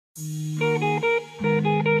We are live.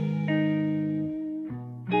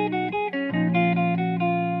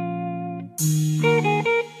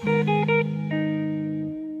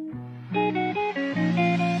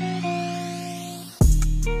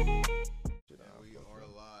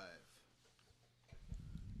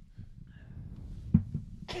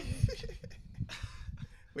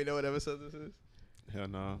 We know what episode this is? Hell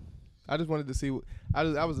no. I just wanted to see.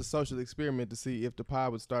 I was a social experiment to see if the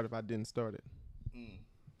pod would start if I didn't start it,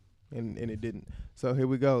 and it didn't. So here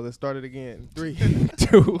we go. Let's start it again. 3,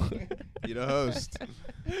 2. You the host.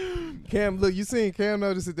 Cam, look. You seen Cam?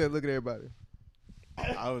 No, just sit there, look at everybody.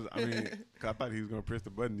 I thought he was gonna press the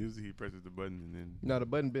button. Usually he presses the button and then. No, the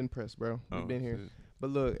button been pressed, bro. We've been here. Shit.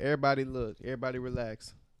 But look, everybody,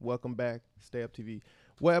 relax. Welcome back. Stay Up TV.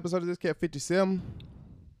 What episode is this? Cat 57.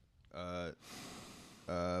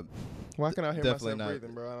 Why can I hear Definitely myself not.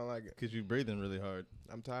 breathing, bro? I don't like it. Because you're breathing really hard.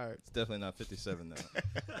 I'm tired. It's definitely not 57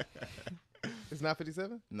 though. It's not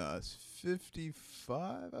 57. No, it's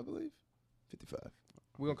 55, I believe. 55.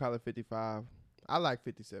 We're gonna call it 55. I like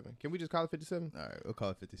 57. Can we just call it 57? All right, we'll call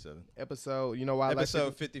it 57. Episode. You know why I Episode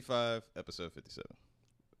like 55, episode 57.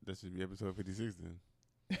 That should be episode 56 then.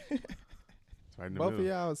 It's right in the Both of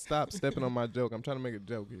middle. y'all stop stepping on my joke. I'm trying to make a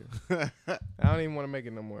joke here. I don't even want to make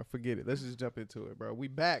it no more. Forget it. Let's just jump into it, bro. We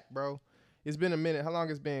back, bro. It's been a minute. How long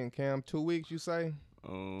it's been, Cam? 2 weeks, you say?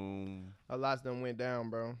 A lot's done went down,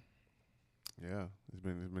 bro. Yeah, it's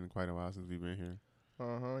been quite a while since we've been here.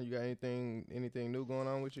 You got anything new going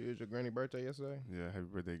on with you? It was your granny birthday yesterday? Yeah, happy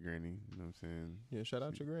birthday, Granny. You know what I'm saying? Yeah, shout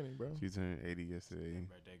out your granny, bro. She turned 80 yesterday.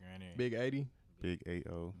 Birthday, Granny. Big 80. Big 80.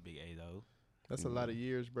 Big A though. That's a lot of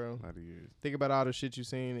years, bro. A lot of years. Think about all the shit you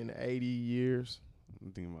seen in 80 years.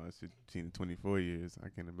 I'm thinking about shit in 24 years. I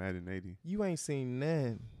can't imagine 80. You ain't seen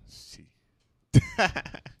none. Shit.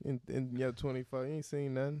 In your 24, you ain't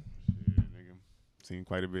seen nothing. Shit, nigga. Seen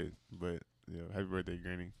quite a bit. But, yeah, happy birthday,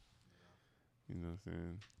 Granny. You know what I'm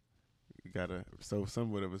saying? We got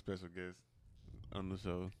somewhat of a special guest on the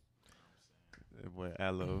show. That boy,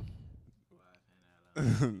 Aloe.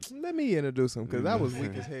 Let me introduce him because that was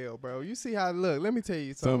weak as hell, bro. You see how look. Let me tell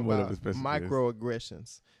you something Somewhat of about a special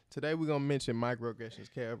microaggressions. Today we're gonna mention microaggressions.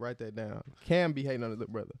 Cam, write that down. Cam be hating on his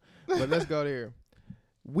little brother, but let's go there.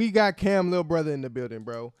 We got Cam little brother in the building,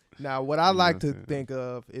 bro. Now, what I like to think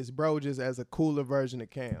of is bro just as a cooler version of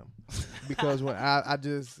Cam, because when I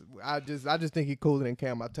just think he cooler than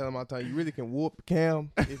Cam. I tell him all the time, you really can whoop Cam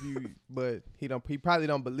if you, but he probably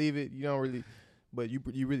don't believe it. You don't really, but you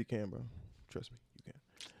really can, bro. Trust me, you can.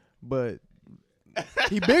 But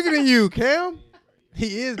he bigger than you, Cam.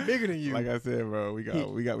 He is bigger than you. Like I said, bro, we got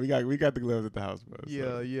the gloves at the house, bro.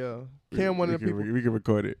 Yeah. Cam, one of the people. We can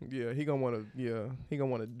record it. Yeah, he gonna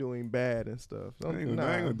wanna do him bad and stuff. I ain't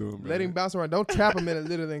gonna do him Let bad. him bounce around. Don't trap him in a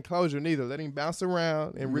little enclosure neither. Let him bounce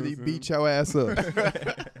around and really beat your ass up.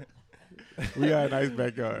 We got a nice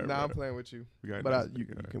backyard. Nah, bro. I'm playing with you, We got a but nice you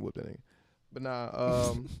backyard. can whoop that nigga. But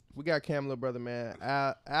we got Cam little brother, man.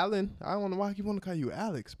 Alan, I don't know why you want to call you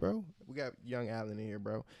Alex, bro. We got young Alan in here,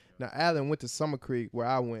 bro. Now Alan went to Summer Creek where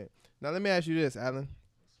I went. Now let me ask you this, Alan.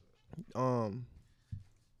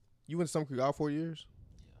 You went to Summer Creek all 4 years?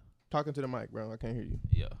 Yeah. Talking to the mic, bro. I can't hear you.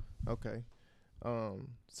 Yeah. Okay.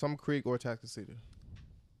 Summer Creek or Atascocita?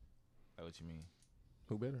 That's what you mean.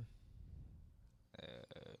 Who better?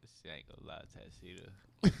 See, I ain't gonna lie, Tatsita.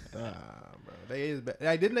 Bro. They is bad.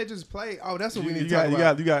 Like, didn't they just play? Oh, that's what we need You to talk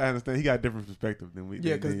about. got to understand. He got a different perspective than we.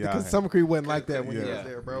 Yeah, than y'all because have. Summer Creek wasn't like that when he Yeah. was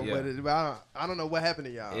there, bro. Yeah. But I don't know what happened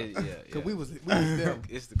to y'all. Because we was them.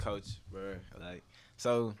 It's the coach, bro. Like,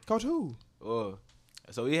 so, Coach who?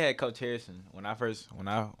 so we had Coach Harrison when I first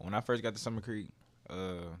got to Summer Creek.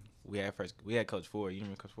 We had Coach Ford. You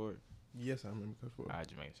remember Coach Ford? Yes, I remember Coach Ford. All right,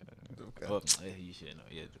 Jamaican. Okay. Well, you should know.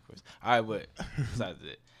 Yeah, of course. All right, but besides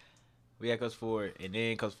that, we had Coach Ford, and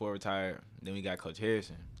then Coach Ford retired. Then we got Coach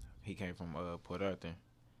Harrison. He came from Port Arthur,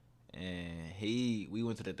 and we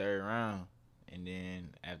went to the third round, and then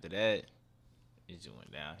after that, it just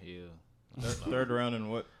went downhill. Third round in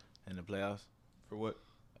what? In the playoffs For what?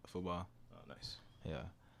 football. Oh, nice. Yeah,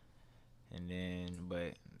 and then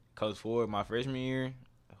but Coach Ford, my freshman year,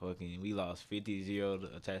 we lost 50-0 to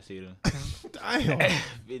Atascocita. Damn.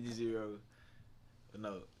 50-0.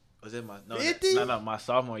 No, was it my 50? No, my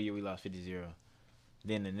sophomore year we lost 50-0.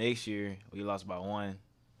 Then the next year we lost by 1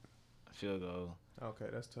 field goal. Okay,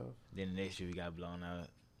 that's tough. Then the next year we got blown out.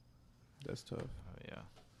 That's tough. Yeah.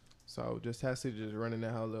 So just City just running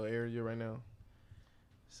that whole little area right now.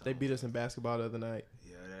 So, They beat us in basketball the other night.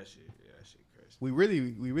 Yeah, that shit crazy. We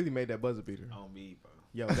really made that buzzer beater. On me, bro.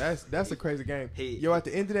 Yo, that's a crazy game. He- Yo, at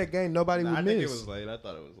the end of that game, nobody Nah, would I miss. think it was late. I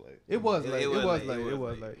thought it was late. It was It late. It was was late. late. It It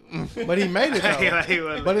was was late. But he made it though. Like, he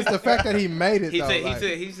was But it's the fact that he made it he though. said like-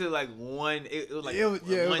 he said like one. It was like It was-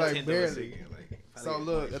 yeah, it was like 1/10 of a barely. second, like, So probably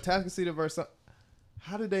look, like- Atascocita versus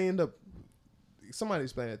how did they end up? Somebody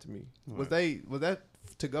explain that to me. Was What? that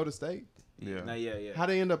to go to state? Yeah. No, yeah. How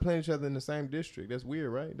they end up playing each other in the same district? That's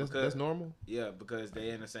weird, right? That's Because- normal. Yeah, because they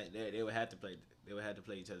in the same. They would have to play. They would have to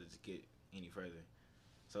play each other to get any further.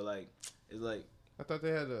 So like, it's like I thought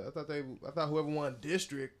they had. I thought whoever won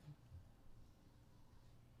district.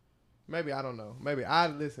 Maybe I don't know. Maybe I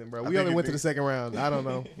listen, bro. I We think only it went to the did. second round. I don't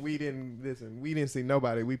know. We didn't listen. We didn't see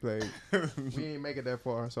nobody. We played. We didn't make it that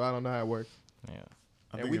far, so I don't know how it works. yeah.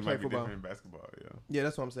 I And think we it play might be football. different in basketball. Yeah. Yeah,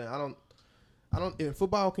 that's what I'm saying. I don't. In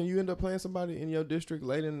football, can you end up playing somebody in your district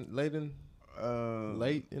late in the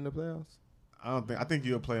playoffs? I don't think. I think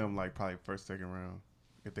you'll play them like probably first, second round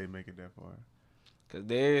if they make it that far. Cause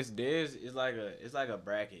there's it's like a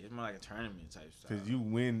bracket. It's more like a tournament type stuff. Because you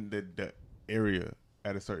win the area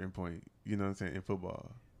at a certain point. You know what I'm saying in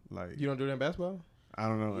football. Like You don't do that in basketball? I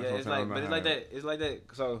don't know. Yeah, it's like, but it's like that. It's like that.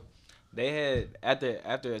 So they had after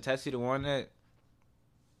Atascocita won that,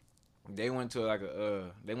 they went to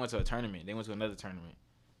a tournament. They went to another tournament,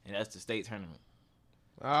 and that's the state tournament.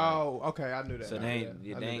 Oh, okay. I knew that. So I they knew ain't- that.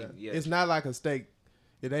 yeah, I they knew ain't- that. yeah. It's not like a state.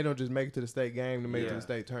 Yeah, they don't just make it to the state game to make it to Yeah. the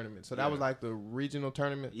state tournament. So that Yeah. was like the regional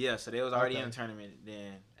tournament. Yeah, so they was already Okay. in the tournament.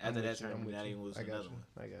 Then I'm after with that you, I'm tournament, with now you. they moved I to got another you. one.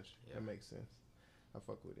 I got you. Yeah. That makes sense. I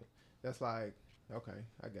fuck with it. That's like okay.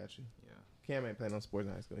 I got you. Yeah. Cam ain't playing on sports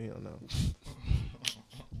in high school. He don't know.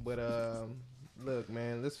 But look,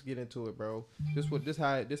 man, let's get into it, bro. This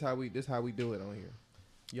how we do it on here.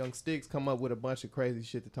 Young Sticks come up with a bunch of crazy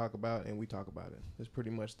shit to talk about, and we talk about it. That's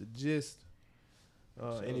pretty much the gist.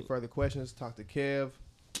 Any further questions? Talk to Kev.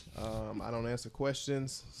 I don't answer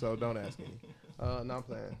questions, so don't ask any. No, I'm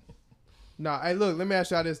playing. No, hey, look, let me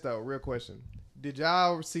ask y'all this though. Real question: did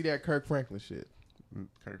y'all see that Kirk Franklin shit?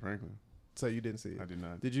 Kirk Franklin. So you didn't see it? I did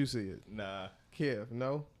not. Did you see it, Nah, Kev?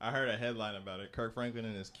 No. I heard a headline about it. Kirk Franklin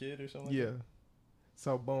and his kid or something. Yeah.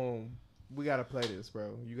 So boom, we gotta play this,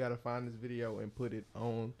 bro. You gotta find this video and put it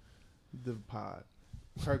on the pod.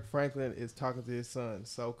 Kirk Franklin is talking to his son.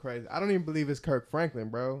 So crazy. I don't even believe it's Kirk Franklin,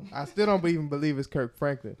 bro. I still don't even believe it's Kirk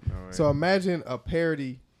Franklin. No way. So imagine a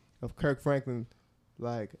parody of Kirk Franklin,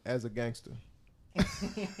 like as a gangster.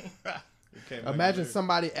 Imagine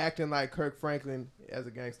somebody acting like Kirk Franklin as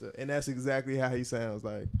a gangster, and that's exactly how he sounds.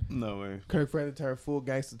 Like No way. Kirk Franklin turned full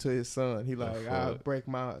gangster to his son. He like, fuck? I'll break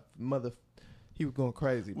my mother. He was going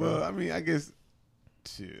crazy, bro. Well, I mean, I guess.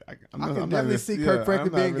 Shit, I can definitely see Kirk Franklin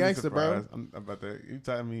I'm not being gangster, bro. surprised. I'm about that.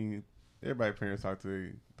 I mean, everybody parents talk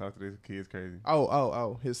to their kids crazy.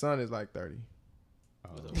 Oh, his son is like 30. Oh,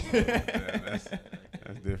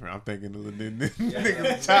 that's different. I'm thinking a little bit.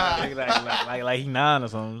 like he 9 or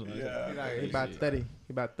something. Yeah. He about 30. He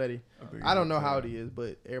about 30. I don't know how old he is,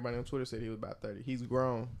 but everybody on Twitter said he was about 30. He's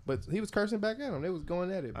grown, but he was cursing back at him. They was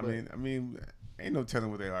going at it. I but- mean, ain't no telling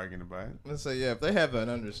what they arguing about. Let's say, yeah, if they have an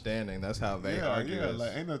understanding, that's how they argue. Yeah,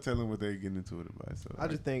 like ain't no telling what they getting into it about. So I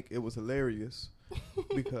just think it was hilarious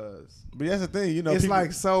because but that's the thing, you know. it's people-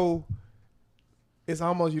 like so. It's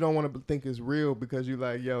almost you don't want to think it's real because you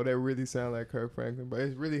like, yo, that really sound like Kirk Franklin, but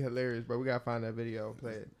it's really hilarious, bro. We gotta find that video and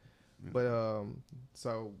play it. Yeah. But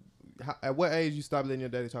so at what age you stop letting your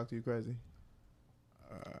daddy talk to you crazy?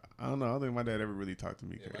 I don't know. I don't think my dad ever really talked to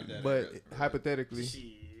me Yeah, my crazy. dad- But hypothetically,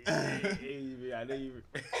 I know you.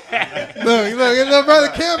 look, his little brother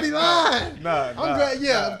can't be lying. Nah, I'm glad.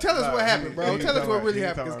 Yeah, tell us what happened, bro. Tell us what really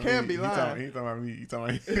happened. Cause Cam be lying. He talking about me. He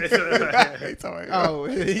talking about me. He talking about Oh,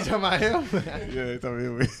 he talking about him. yeah, he talking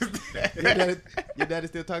about me. Your daddy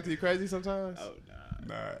still talk to you crazy sometimes? Oh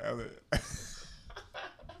nah. Nah, Alan.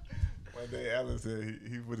 One day, Alan said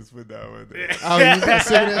he put his foot down one day. Oh, you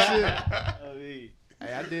consider that shit? Oh, me.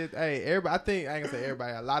 Hey, I did. Hey, everybody. I think I ain't gonna say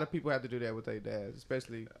everybody. A lot of people have to do that with their dads,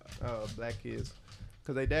 especially black kids,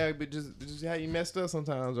 cause they dad be just how you messed up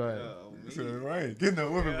sometimes, right? He said, right, get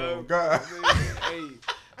no women, bro. God. Hey,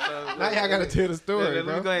 so, Now y'all gotta tell the story, let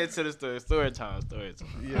me bro. go ahead to the story. Story time.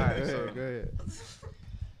 Yeah, Alright, go so- ahead. Go ahead.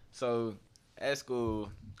 So at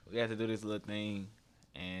school, we had to do this little thing,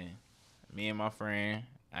 and me and my friend,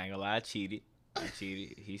 I ain't gonna lie, I cheated.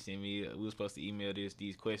 He sent me. We were supposed to email these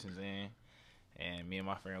questions in, and me and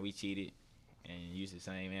my friend we cheated and used the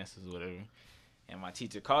same answers, whatever. And my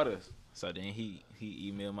teacher caught us. So then he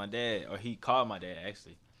emailed my dad, or he called my dad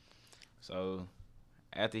actually. So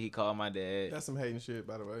after he called my dad, That's some hating shit,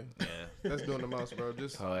 by the way. yeah. That's doing the most, bro.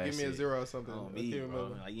 Just Oh, that give me a shit. 0 or something. On I me, can't bro.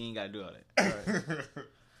 remember. Like you ain't gotta do all that. All right.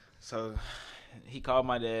 So he called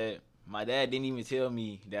my dad. my dad didn't even tell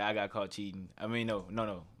me that I got caught cheating. I mean, no.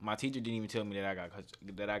 My teacher didn't even tell me that I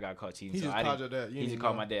got caught cheating. He So just I called didn't. your dad. He just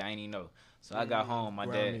called my dad. I didn't even know. So I got home. My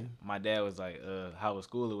dad was like, how was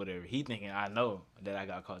school or whatever. He thinking I know that I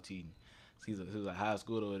got caught cheating. So he was like, how's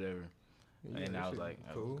school or whatever. And I was like,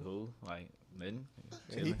 cool. Like, nothing.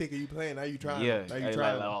 And he thinking you playing. Now you trying. Yeah. Now you Like,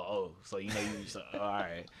 trying. so you know all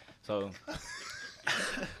right. So.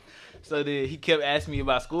 So then he kept asking me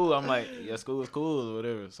about school. I'm like, yeah, school was cool or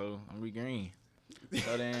whatever. So I'm green.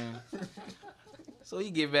 So then, so he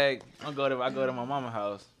get back. I go to my mama's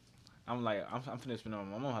house. I'm like, I'm finna spend on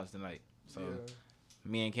my mama's house tonight. So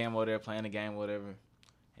me and Cam over there playing the game, whatever.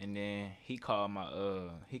 And then he called my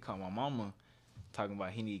mama, talking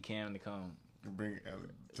about he need Cam to come Bring Ellie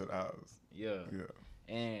to the house. Yeah.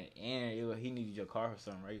 Yeah. And he needed your car or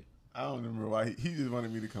something, right? I don't remember why. He just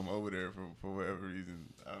wanted me to come over there for whatever reason.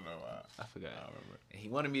 I don't know why. I forgot. I don't remember. He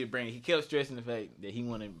wanted me to bring. He kept stressing the fact that he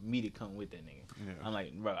wanted me to come with that nigga. Yeah. I'm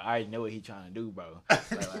like, bro, I already know what he trying to do, bro. Like,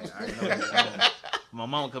 I already know what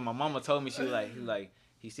he doing. My mama told me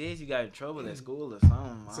he says you got in trouble at school or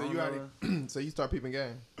something. So you already, so you start peeping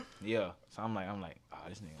game. Yeah. So I'm like, oh,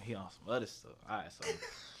 this nigga, he on some other stuff. All right,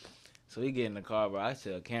 so we get in the car, bro. I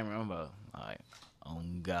tell Cameron, I'm about, all right,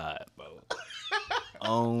 on God, bro.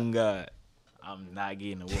 On God, I'm not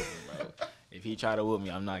getting a whooping, bro. If he try to whoop me,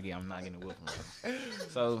 I'm not getting a whooping, bro.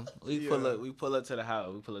 So we pull up to the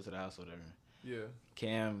house. We pull up to the house, whatever. Yeah.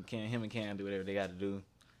 Him and Cam do whatever they got to do.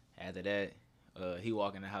 After that, he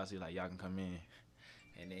walk in the house. He like, y'all can come in.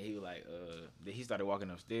 And then he was like, then he started walking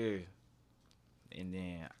upstairs. And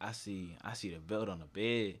then I see the belt on the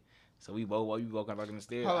bed. So we walking back in the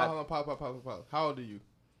stairs. Hold on, pause. How old are you?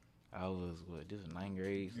 I was, this was 9th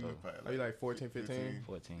grade. So Are you like 14, 15?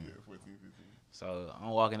 14. Yeah, 14, 15. So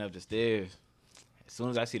I'm walking up the stairs. As soon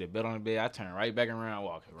as I see the belt on the bed, I turn right back around,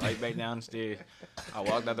 walk right back down the stairs. I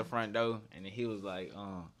walked out the front door, and then he was like,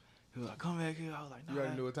 come back here. I was like, no. You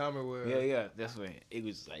already knew what time it was. Yeah. That's when it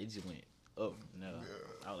was like, it just went up. No. Yeah.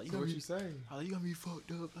 I was like, So what you say? I was like, you gonna be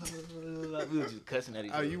fucked up. Blah, blah, blah, blah. We was just cussing at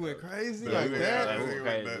each other. Oh, you went crazy Yeah, like yeah, that? yeah, we went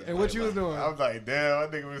crazy. And what you was doing? I was like,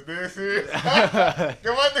 damn, my nigga was there serious. Cause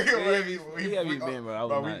my nigga, He had me been, bro. I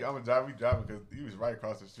was not. we driving because he was right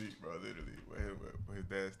across the street, bro, literally, where his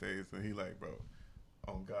dad stays. So he like, bro,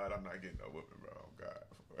 oh God, I'm not getting no whooping, bro. Oh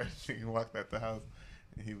God. He walked out the house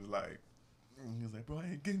and he was like, bro, I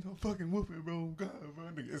ain't getting no fucking whooping, bro. Oh God, bro.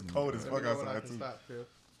 Nigga, it's cold as fuck outside too. Stop, Phil.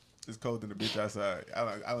 It's cold than the bitch outside.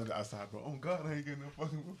 I went outside, bro. Oh God, I ain't getting no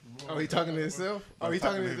fucking whooping, bro. Oh, he talking to himself? Oh, he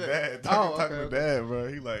talking to his dad? Talking to dad, bro.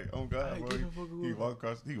 He like, oh God, bro. He whooping.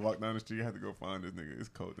 walked down the street. Had to go find this nigga. It's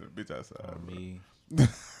cold than a bitch outside, bro. Me.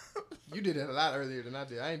 You did that a lot earlier than I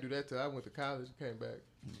did. I didn't do that till I went to college and came back.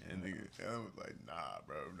 And nigga, I was like, nah,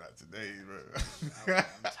 bro, not today, bro.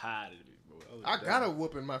 I'm tired of it, bro. I got a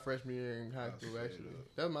whooping my freshman year in high school, actually.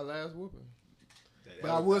 That was my last whooping. But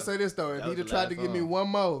I will say this, though. If he'd have tried to give me one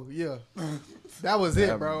more, yeah. That was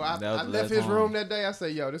it, bro. I left his room that day. I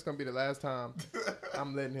said, yo, this going to be the last time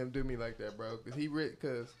I'm letting him do me like that, bro.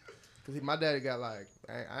 Because my daddy got like,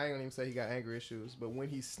 I ain't going to even say he got anger issues, but when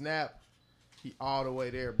he snapped, he all the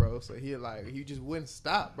way there, bro. So he just wouldn't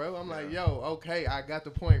stop, bro. I'm like, yo, okay, I got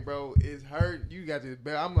the point, bro. It's hurt. You got this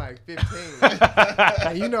belt. I'm like 15.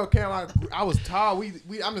 And you know, Cam, I was tall.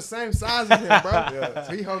 I'm the same size as him, bro. Yeah.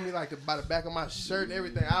 So he held me like by the back of my shirt and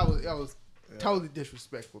everything. I was totally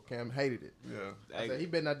disrespectful, Cam. Hated it. Yeah. I said, he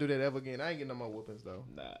better not do that ever again. I ain't getting no more whoopings, though.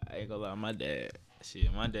 Nah, I ain't gonna lie. My dad,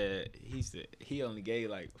 he only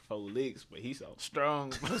gave like 4 licks, but he's so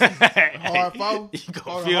strong. Hard foe? You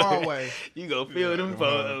go Or the feel hard it. way? You go feel them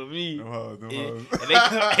foes on me. Them hoes.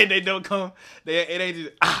 And they don't come. It ain't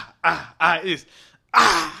just it's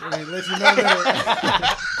I mean, let you know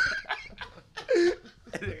that.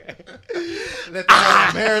 Let the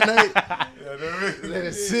marinate. Let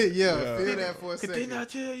it sit, feel that for a second. Didn't I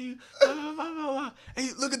tell you? Hey,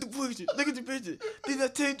 look at the picture. Look at the picture. Didn't I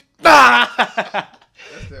tell you?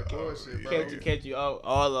 That's that bullshit, bro. Catch you all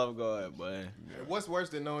off guard, boy. And what's worse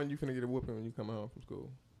than knowing you finna get a whooping when you come home from school?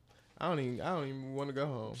 I don't even want to go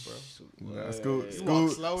home, bro. Nah, walk slow as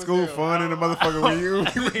school hell. fun in the motherfucker when you.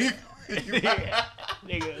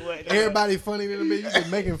 Nigga, what? Everybody funny than me. You just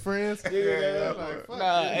making friends. Yeah, like, fuck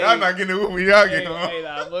nah, you. Y'all not getting a whooping. Y'all getting one. Hey,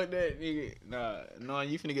 nah, fuck that, nigga. Nah, knowing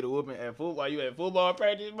you finna get a whooping at football. You at football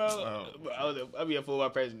practice, bro? Oh. I be at football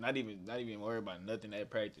practice, not even worried about nothing at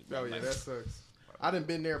practice. Bro. Oh yeah, that sucks. I done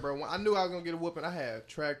been there, bro. When I knew I was gonna get a whooping. I had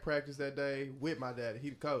track practice that day with my daddy. He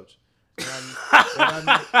the coach.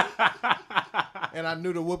 And I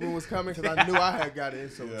knew the whooping was coming because I knew I had got in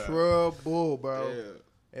some trouble, bro. Yeah.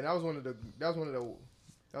 And that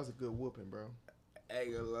was a good whooping, bro.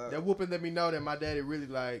 Ain't gonna lie. That whooping let me know that my daddy really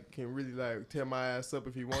like can really like tear my ass up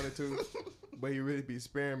if he wanted to, but he really be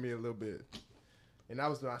sparing me a little bit. And that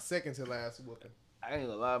was my second to last whooping. I ain't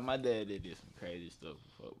gonna lie, my dad did some crazy stuff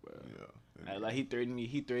before, bro. Yeah. Like he threatened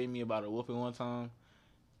me about a whooping one time,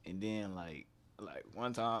 and then like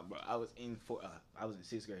one time, bro, I was in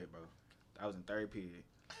 6th grade, bro. I was in 3rd period.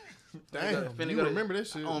 Damn, you remember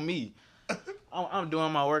this shit on me. I'm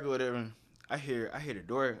doing my work or whatever. I hear the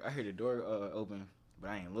door open, but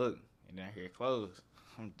I ain't look, and then I hear it close.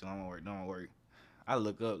 I'm doing my work. I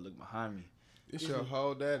look behind me. It's your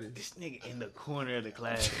whole daddy. This nigga in the corner of the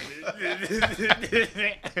class.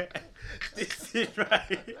 This is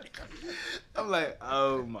right. I'm like,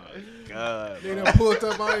 oh my god. They done pulled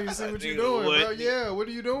up on you to see what you Nigga, doing, what? bro. Yeah, what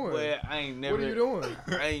are you doing? Well, I ain't never. What are you doing?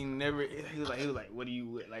 I ain't never. He was like, what do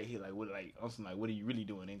you like? He like, what like? I'm like, what are you really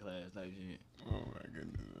doing in class? Type shit. Oh my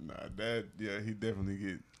goodness. Nah, Dad. Yeah, he definitely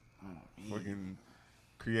get Oh, fucking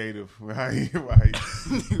creative. When I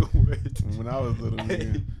was little,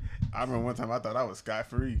 nigga, I remember one time I thought I was scot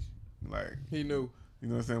free. Like, He knew. you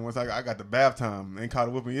know what I'm saying? Once I got to bath time, ain't caught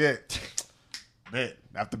a whooping yet. Bet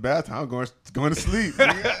after bath time, I'm going to sleep.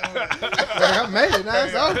 Nigga. Like, I made it. Now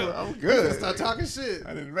it's over. I'm good. Start talking shit.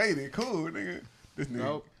 I didn't rate it. Cool, nigga. This nigga.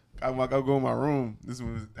 Nope. I go in my room. This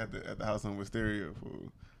was at the house on Wisteria.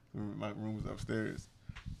 My room was upstairs.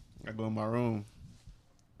 I go in my room.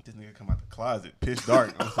 This nigga come out the closet, pitch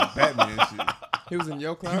dark, on some Batman shit. He was in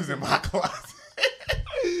your He was closet. in my closet.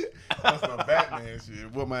 On some Batman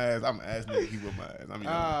shit. Whoop my ass. I'm an ass nigga. He whooped my ass. I mean,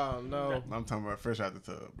 Oh no! I'm talking about fresh out the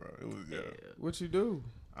tub, bro. It was What you do?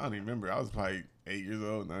 I don't even remember. I was probably 8 years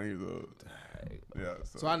old, 9 years old. Yeah.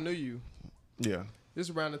 So I knew you. Yeah. This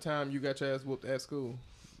around the time you got your ass whooped at school.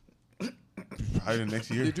 Probably the next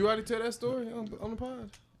year. Did you already tell that story on the pod?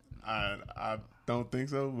 I don't think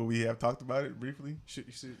so, but we have talked about it briefly. I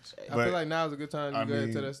But, feel like now is a good time you I go ahead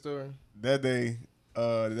and tell mean, that story. That day,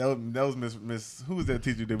 that was Miss who was that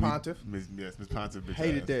teacher that Pontiff. Miss Pontiff. Bitch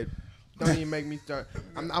Hated ass. that. Don't even make me start.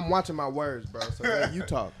 I'm watching my words, bro. So you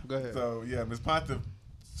talk. Go ahead. So yeah, Miss Pontiff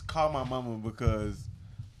called my mama because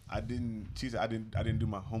she said I didn't do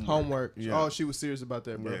my homework. Yeah. Oh, she was serious about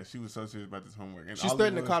that, bro. Yeah, she was so serious about this homework. And She's all it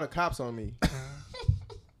threatened to was- call the cops on me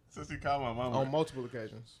So she called my mama on multiple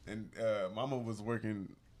occasions. and mama was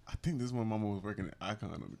working. I think this one mama was working at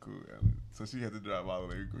Icon on the Cool Island, so she had to drive all the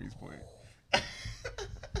way to Greens Point.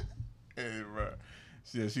 And bro,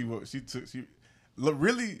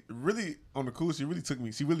 really on the cool. She really took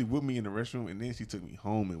me. She really whooped me in the restroom, and then she took me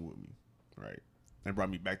home and whooped me, right, and brought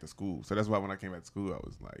me back to school. So that's why when I came back to school, I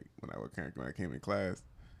was like, when I came in class,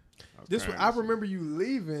 I remember you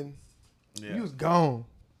leaving. Yeah. You was gone.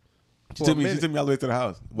 She for a took me minute. all the way to the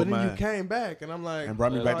house. But with then my you came back, and I'm like, and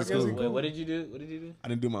brought me well, back I to guess school. it Wait, cool. what did you do? I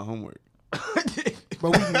didn't do my homework.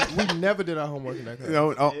 But we never did our homework in that class. You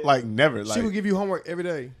know, like never. Like She would give you homework every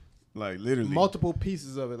day, like literally. multiple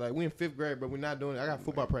pieces of it. Like we in 5th grade, but we're not doing it. I got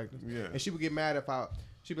football practice, Yeah. and she would get mad if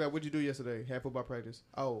she'd be like, "What'd you do yesterday? Had football practice.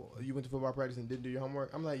 Oh, you went to football practice and didn't do your homework."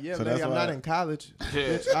 I'm like, "Yeah, So lady, that's I'm why- not in college.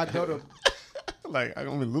 Bitch, I go to." Like I'm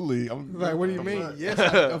in Little League. I'm Like, what do you I'm mean? not. Yes,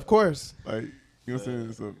 of course. Like you know what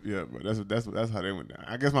I'm saying? So yeah, but that's how they went down.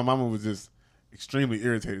 I guess my mama was just extremely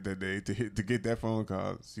irritated that day to get that phone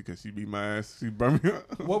call because she beat my ass. She burned me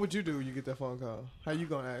up. What would you do when you get that phone call? How you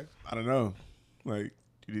gonna act? I don't know. Like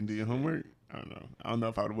you didn't do your homework. I don't know. I don't know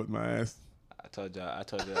if I would have whipped my ass. I told you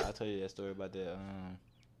that story about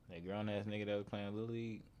that grown ass nigga that was playing Little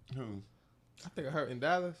League. Who? I think I heard in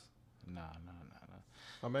Dallas. Nah.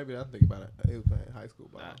 Or maybe I'm thinking about it. He was playing high school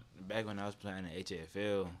ball. Nah. Back when I was playing in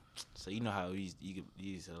HFL, so you know how you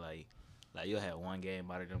used to like you'll have one game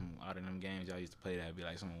out of them games y'all used to play that'd be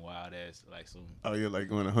like some wild ass like some. Oh yeah, like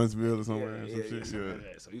going to Huntsville or somewhere. Yeah, or some shit. something Yeah. like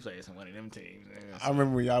that. So we played some one of them teams. Man. I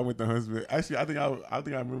remember when y'all went to Huntsville. Actually, I think I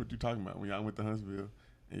remember what you're talking about when y'all went to Huntsville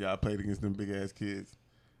and y'all played against them big ass kids.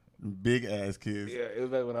 Big ass kids. Yeah, it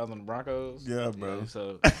was back when I was on the Broncos. Yeah, bro. Yeah,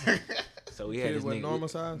 so we had Kid this was nigga. normal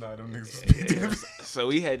size. Nah, them niggas. Yeah, so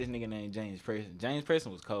we had this nigga named James Preston. James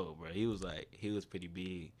Preston was cold, bro. He was pretty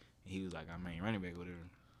big. He was like our main running back with him.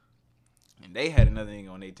 And they had another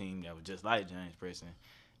nigga on their team that was just like James Preston.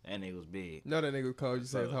 That nigga was big. No, that nigga called you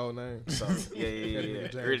said his whole name. So yeah.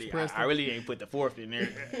 James Really, Preston. I really ain't put the fourth in there.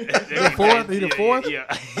 The fourth? He the fourth? Yeah.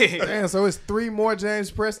 Damn, so it's 3 more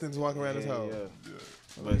James Prestons walking around his house. Yeah.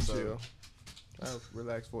 Let me But so- chill. I'll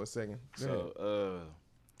relax for a second. Go ahead.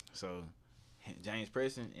 So James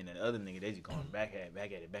Preston and the other nigga, they just going back at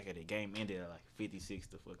it. The game ended at like 56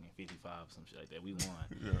 to fucking 55, some shit like that. We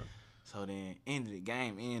won. Yeah. So then ended the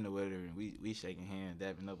game or whatever. We shaking hands,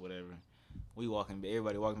 dapping up, whatever.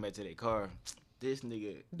 Everybody walking back to their car. This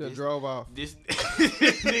nigga Just drove off. This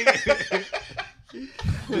nigga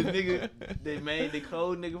nigga, they made the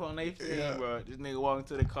cold nigga from their team, Yeah. bro. This nigga walking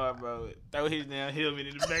to the car, bro. Throw his damn helmet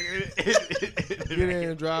in the back of it. Get in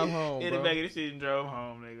and drive home, In bro. the back of the shit and drove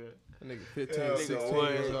home, nigga. That nigga 15, Yeah, 16 boy.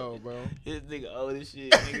 years old, bro. This nigga old as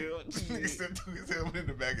shit, nigga. Nigga said took his helmet in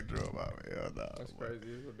the back and drove out. Hell no. That's crazy.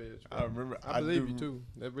 It's a bitch. I remember. I believe do- you too.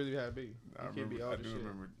 That really had to be. I You can't be remember. all I this do shit.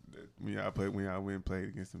 remember that when I went and played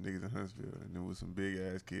against some niggas in Huntsville, and there was some big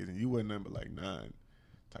ass kids, and you wasn't nothing but like 9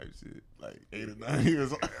 type shit, like 8 or 9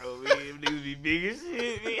 years old. Oh, man, them niggas be big as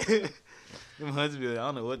shit, man. Them Huntsville, I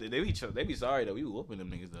don't know what they be sorry though. We whooping them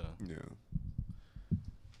niggas though. Yeah.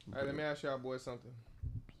 Hey, let me ask y'all boys something.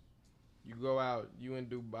 You go out, you in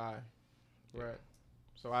Dubai, right?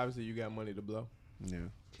 So obviously you got money to blow. Yeah.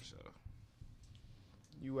 For sure.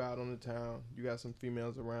 You out on the town, you got some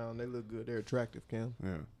females around. They look good. They're attractive, Cam.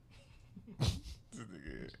 Yeah. This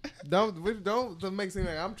nigga. Don't make it seem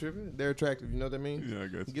like I'm tripping. They're attractive. You know what I mean? Yeah, I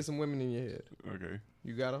guess. Get some women in your head. Okay.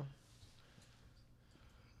 You got them.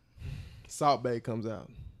 Salt Bay comes out.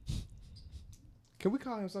 Can we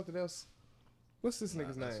call him something else? What's this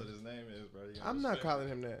nigga's That's name? what his name is, bro. You gotta I'm not respect calling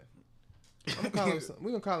it. him that. I'm gonna call him.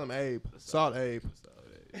 We're gonna call him Abe. Salt Abe.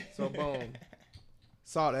 So boom.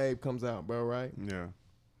 Salt Abe comes out, bro. Right? Yeah.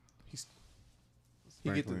 He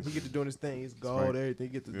get to doing his thing. He's gold, everything.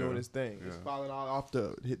 He get to doing his thing. It's falling all off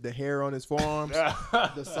the hair on his forearms.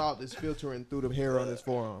 The salt is filtering through the hair on his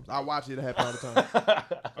forearms. I watch it happen all the time.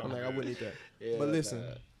 I'm like, I wouldn't eat that. Yeah, But listen.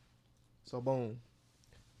 nah. So boom.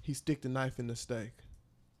 He stick the knife in the steak.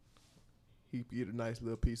 He get a nice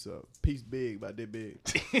little piece big, about that big.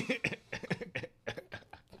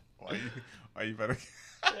 Why you better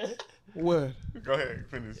What? go ahead,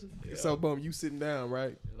 finish. So boom, you sitting down,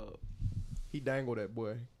 right? Oh, He dangle that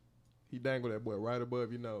boy. He dangle that boy right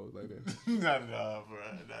above your nose like that. Not at all, bro.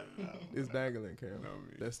 Not at all. It's dangling, Cam. No,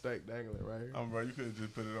 man. That steak dangling right here. Bro, you could have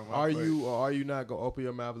just put it on my Are plate. you or are you not gonna open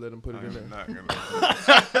your mouth and let him put it in I'm there? not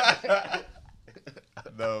gonna.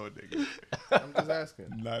 No, nigga. I'm just asking.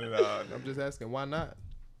 Not at all. I'm just asking. Why not?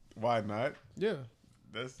 Why not? Yeah.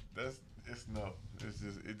 It's no.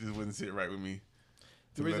 It just wouldn't sit right with me.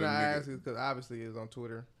 The to reason let a I nigga- ask is because obviously it's on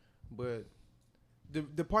Twitter, but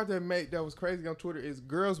the part that was crazy on Twitter is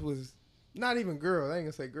girls was not even girls. I ain't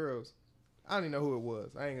gonna say girls. I don't even know who it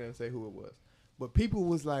was. I ain't gonna say who it was. But people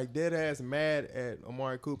was like dead ass mad at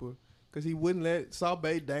Amari Cooper because he wouldn't let Salt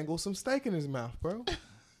Bae dangle some steak in his mouth, bro.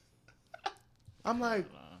 I'm like,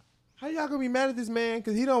 how y'all gonna be mad at this man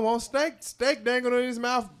because he don't want steak dangled in his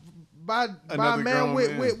mouth by a Another man grown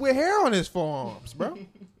with, man. with hair on his forearms, bro?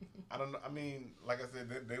 I don't know. I mean, like I said,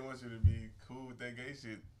 they want you to be cool with that gay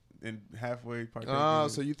shit and halfway partake. Oh, in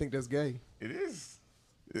so it. you think that's gay? It is,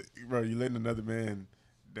 bro. You letting another man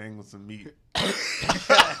dangle some meat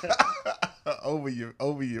over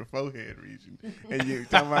your forehead region, and you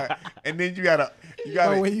talking about, and then you gotta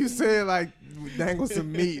Oh, when you say like dangle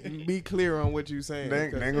some meat, be clear on what you saying.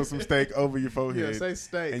 dangle some steak over your Yeah, forehead, say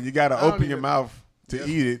steak. and you gotta I don't open your even- mouth to Yep.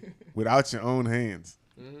 eat it without your own hands.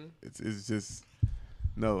 Mm-hmm. It's just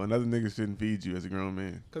no. Another nigga shouldn't feed you as a grown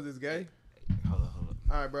man. Cause it's gay. hold on.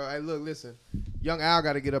 All right, bro. Hey, look, listen. Young Al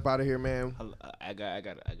got to get up out of here, man. I got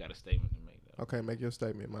a statement to make though. Okay, make your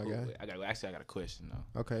statement, my guy. I got a question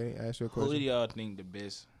though. Okay, ask your Who do question. y'all think the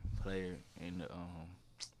best player in the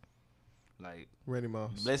like Randy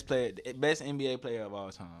Moss, best NBA player of all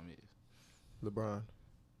time is? LeBron.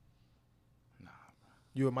 Nah,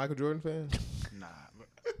 You a Michael Jordan fan? nah,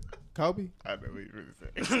 Kobe? I know what you really say.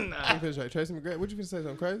 bro. You nah. finna say Tracy McGrady? What you finna say?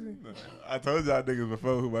 Something crazy? I told y'all niggas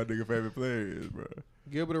before who my nigga favorite player is, bro.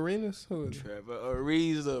 Gilbert Arenas? Who is it? Trevor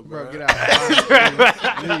Ariza, bro. Bro, get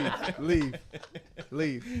out.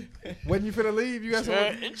 Leave. When you finna leave, you got some.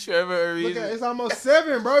 Trevor Look at Ariza. it's almost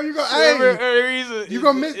 7, bro. You go. Trevor Hey, Ariza. you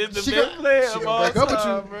gonna miss- Is the she best gonna- player she of gonna all break up with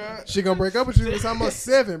time, you. bro. she gonna break up with you. It's almost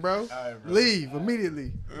 7, bro. All right, bro. Leave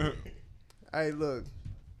immediately. Hey, look,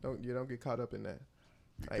 don't get caught up in that.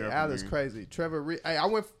 Hey, careful, Al is nigga. crazy. Hey,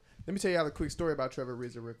 let me tell y'all a quick story about Trevor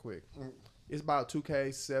Ariza real quick. It's about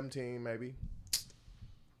 2K17 maybe.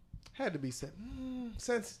 Had to be 16,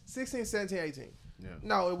 17, 18. Yeah.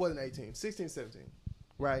 No, it wasn't 18. 16, 17.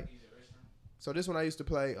 Right? So this one I used to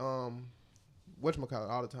play whatchamacallit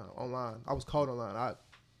all the time online. I was cold online.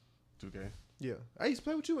 2K. Yeah. I used to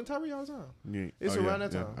play with you and Tyree all the time. Yeah. It's around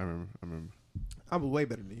that time. I remember. I was way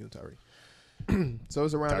better than you and Tyree. So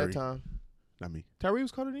it's around that Tyree. time. Not me. Tyree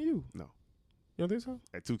was colder than you. No. You don't think so?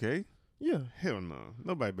 At 2K? Yeah. Hell no.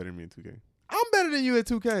 Nobody better than me in 2K. I'm better than you at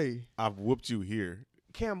 2K. I've whooped you here.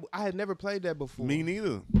 Cam, I had never played that before. Me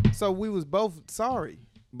neither. So we was both sorry.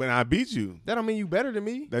 But I beat you. That don't mean you better than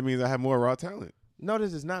me. That means I have more raw talent. No,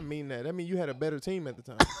 this does not mean that. That mean you had a better team at the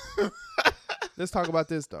time. Let's talk about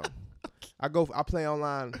this though. I play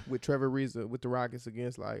online with Trevor Ariza with the Rockets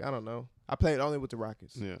against I don't know. I played only with the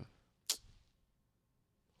Rockets. Yeah.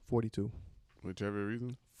 42. Whichever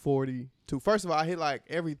reason. 42. First of all, I hit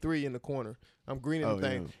every three in the corner. I'm greening the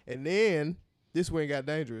thing. Yeah. And then this one got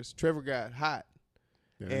dangerous. Trevor got hot.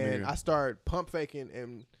 Yeah, and I started pump faking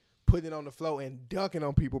and putting it on the floor and dunking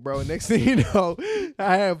on people, bro. And next thing you know,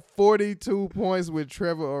 I have 42 points with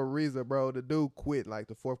Trevor Ariza, bro. The dude quit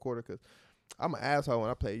the fourth quarter because I'm an asshole when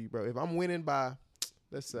I play you, bro. If I'm winning by,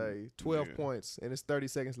 let's say, 12 points and it's 30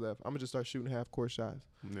 seconds left, I'm going to just start shooting half-court shots.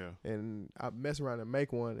 Yeah. And I mess around and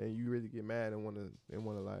make one, and you really get mad and want to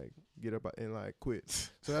get up and, quit.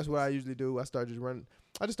 So that's what I usually do. I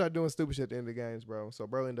just start doing stupid shit at the end of the games, bro. So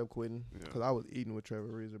bro ended up quitting because I was eating with Trevor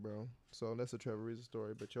Ariza, bro. So that's a Trevor Ariza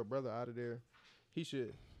story. But your brother out of there, he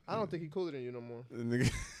should. I don't think he cooler than you no more. That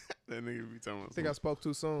nigga be talking about. I think I spoke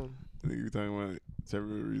too soon. That nigga be talking about Trevor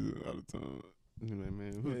Ariza all the time. He like,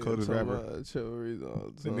 man, who the coldest rapper? Trevor Ariza all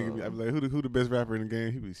the time. Nigga be, I be like, who the best rapper in the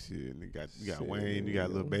game? He be shit. You got Wayne, you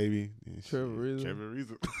got Lil Baby. Trevor Ariza. Trevor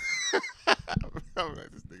Ariza. I'm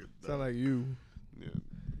like, this nigga. Sound like you. Yeah.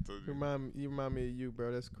 You remind me of you,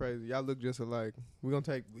 bro. That's crazy. Y'all look just alike.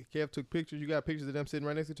 Kev took pictures. You got pictures of them sitting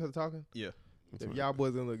right next to each other talking? Yeah. Y'all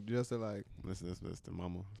boys gonna look just alike. That's the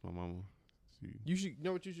mama. That's my mama. You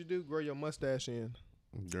know what you should do? Grow your mustache in.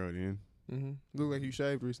 Grow it in? Mm-hmm. Look like you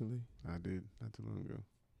shaved recently. I did. Not too long ago.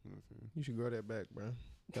 You should grow that back, bro.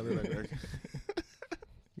 Look like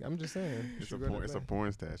I'm just saying. It's a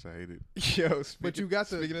porn stash. I hate it. Yo, but you got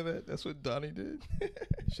speaking of that, that's what Donnie did.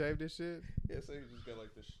 Shave this shit? Yeah, so he just got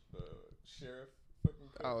the sheriff fucking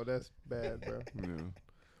cut. Oh, that's bad, bro. Yeah.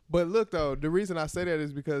 But look, though, the reason I say that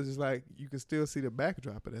is because it's you can still see the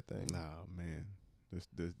backdrop of that thing. Nah, man.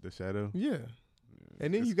 The shadow? Yeah.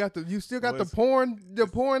 And then you still got the porn lip, the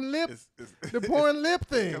porn lip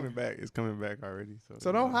thing. It's coming back already.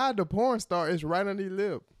 So don't hide the porn star. It's right under your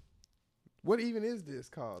lip. What even is this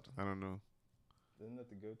called? I don't know. Isn't that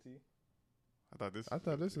the goatee? I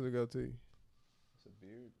thought this was a goatee. It's a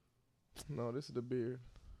beard. No, this is the beard.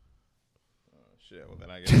 Oh shit! Well then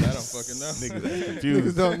I guess I don't fucking know. Niggas confused.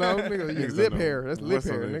 Niggas don't know. Niggas lip hair. That's lip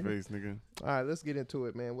hair, nigga. Face, nigga. All right, let's get into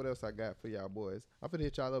it, man. What else I got for y'all boys? I'm finna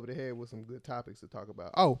hit y'all over the head with some good topics to talk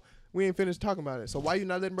about. Oh, we ain't finished talking about it. So why you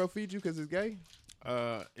not letting bro feed you? Because it's gay?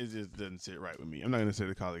 It just doesn't sit right with me. I'm not gonna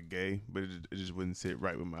necessarily call it gay, but it just wouldn't sit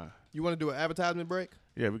right with my. You want to do an advertisement break?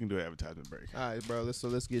 Yeah, we can do an advertisement break. All right, bro.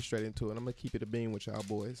 Let's get straight into it. I'm gonna keep it a bean with y'all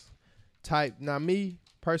boys. Now me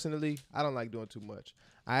personally, I don't like doing too much.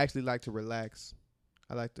 I actually like to relax.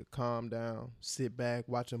 I like to calm down, sit back,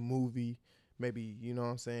 watch a movie, maybe, you know what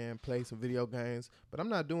I'm saying, play some video games. But I'm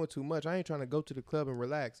not doing too much. I ain't trying to go to the club and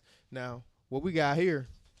relax. Now, what we got here,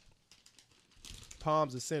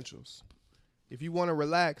 Palms Essentials. If you want to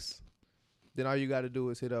relax, then all you got to do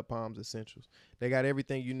is hit up Palms Essentials. They got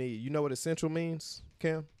everything you need. You know what essential means,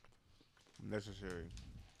 Cam? Necessary.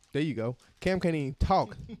 There you go. Cam can't even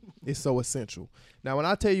talk. It's so essential. Now, when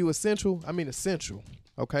I tell you essential, I mean essential,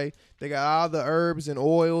 okay? They got all the herbs and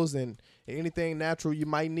oils and anything natural you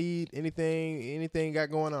might need, anything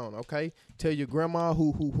got going on, okay? Tell your grandma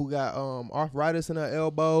who got arthritis in her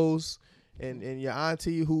elbows and your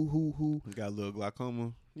auntie who got a little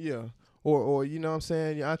glaucoma. Yeah. Or you know what I'm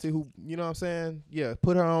saying, your auntie who, you know what I'm saying? Yeah,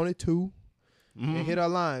 put her on it too. Mm-hmm. And hit her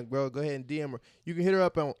line, bro. Go ahead and DM her. You can hit her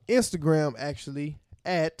up on Instagram, actually,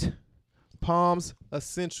 at Palms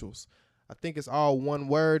Essentials. I think it's all one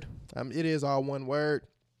word. It is all one word.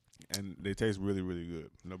 And they taste really, really good.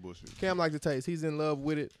 No bullshit. Cam likes the taste. He's in love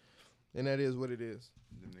with it, and that is what it is.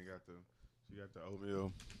 And then she got the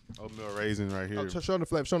oatmeal raisin right here. Oh, show them the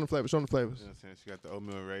flavors. You know what I'm saying? She got the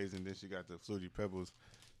oatmeal raisin, then she got the Fruity Pebbles.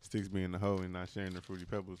 Sticks being the hoe and not sharing the Fruity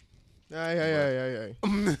Pebbles. Hey.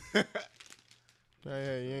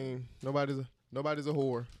 Hey, you ain't nobody's a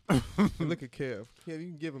whore. Look at Kev. Kev, you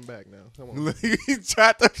can give him back now. Come on. He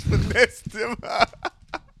tried to finesse him.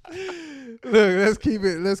 Look,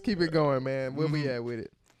 let's keep it going, man. Where we at with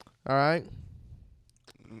it? All right.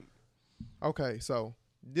 Okay, so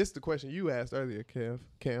this is the question you asked earlier, Cam.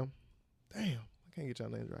 Damn, I can't get y'all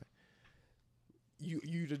names right.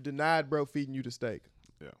 You denied bro feeding you the steak.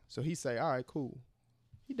 Yeah. So he say, all right, cool.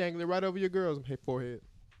 He dangling it right over your girl's forehead.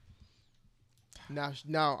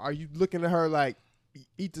 Now, are you looking at her like,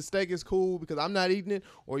 eat the steak is cool because I'm not eating it?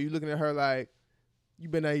 Or are you looking at her like, you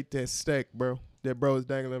better eat that steak, bro? That bro is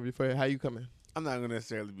dangling over your forehead. How you coming? I'm not going to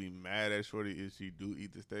necessarily be mad at Shorty if she do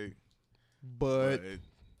eat the steak. But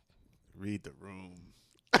read the room.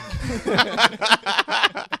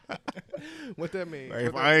 What that mean? Like,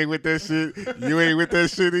 if What I ain't with that shit, you ain't with that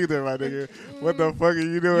shit either, my nigga. What the fuck are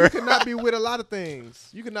you doing? you cannot be with a lot of things.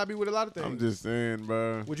 You cannot be with a lot of things. I'm just saying,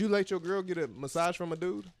 bro. Would you let your girl get a massage from a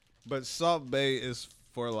dude? But Salt Bay is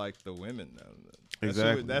for like the women though.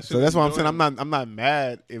 Exactly. That's So that's why I'm saying I'm not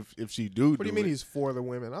mad if she do. What do you mean he's for the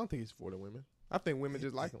women? I don't think he's for the women. I think women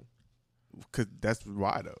just like him. Cause that's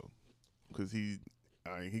why though. Cause he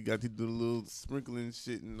got to do the little sprinkling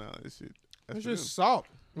shit and all that shit. That's It's for just salt.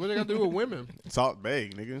 What they got to do with women? him. Salt Bay,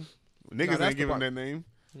 nigga. Niggas that's ain't the giving part. that name.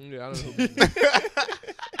 Yeah, I don't know.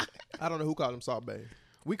 I don't know who called him Salt Bay.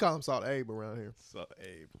 We call him Salt Abe around here. Salt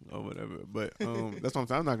Abe. Or whatever. But that's what I'm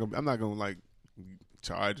saying. I'm not gonna like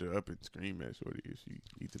charge her up and scream at shorty if she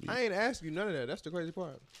needs to be. I ain't asked you none of that. That's the crazy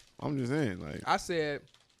part. I'm just saying, like, I said,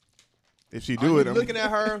 if she are do you it, I'm looking at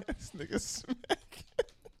her? this nigga smack.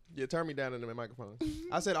 Yeah, turn me down in the microphone.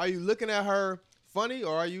 I said, are you looking at her funny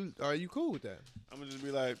or are you cool with that? I'm gonna just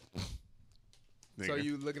be like, So nigga.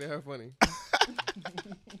 you looking at her funny?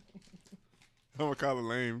 I'm gonna call her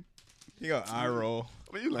lame. He got eye roll.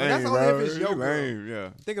 I mean, you But lame, that's only bro. if it's your You girl. lame, yeah.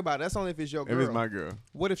 Think about it. That's only if it's your If girl. it's my girl.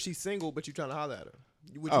 What if she's single but you trying to holler at her?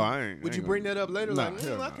 Would Oh, you, I ain't. would I you ain't bring gonna- that up later? Nah, Like,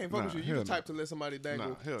 hell I nah, can't fuck with nah, you. You hell the type nah. to let somebody dangle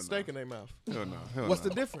Nah, hell steak nah. in their mouth. Hell no. Hell What's no.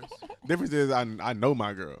 the difference? Difference is I know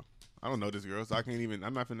my girl. I don't know this girl, so I can't even.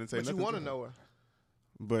 I'm not finna say But you nothing. want to her. know her.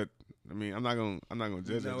 But I mean, I'm not gonna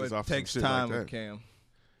judge her No, just it off takes some shit time like with that. Cam.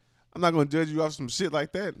 I'm not gonna judge you off some shit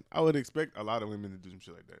like that. I would expect a lot of women to do some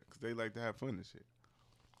shit like that because they like to have fun and shit.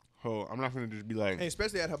 Oh, I'm not finna just be like, And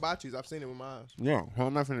especially at hibachi's, I've seen it with my eyes. yeah.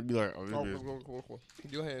 I'm not finna be like, oh, this Oh,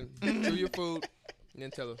 bitch. go ahead. Do your food and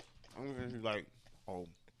then tell her. I'm gonna be like, oh,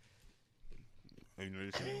 you know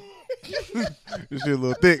this shit. This shit a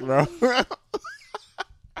little thick, bro.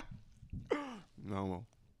 No,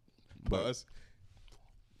 but Buzz.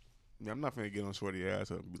 yeah, I'm not finna get on shorty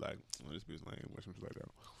ass up and be like, oh, this bitch lame or something like that.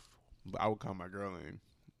 But I would call my girl lame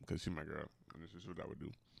because she my girl, and this is what I would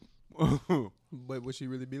do. But would she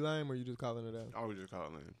really be lame or you just calling it out? I would just call her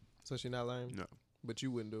lame. So she not lame? No. But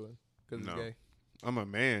you wouldn't do it because No. it's gay. I'm a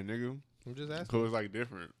man, nigga. I'm just asking. So it's like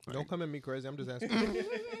different. Like, Don't come at me crazy. I'm just asking.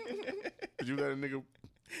 Would you let a nigga?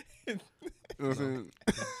 You know what I'm saying?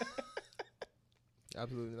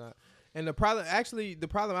 Absolutely not. And the problem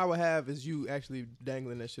I would have is you actually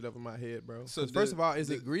dangling that shit over my head, bro. So 'Cause first did- of all, is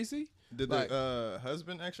did- it greasy? Did Like- the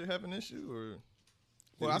husband actually have an issue or?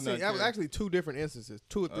 Well, did I he seen not that was care? actually two different instances,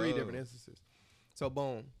 2 or 3 Oh. different instances. So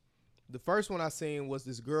boom, the first one I seen was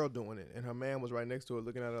this girl doing it, and her man was right next to her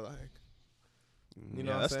looking at her like, you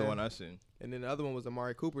know, yeah, what I'm that's saying? the one I seen. And then the other one was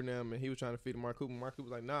Amari Cooper and them, and he was trying to feed Amari Cooper. Amari Cooper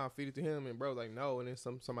was like, nah, feed it to him, and bro was like, no, and then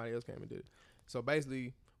somebody else came and did it. So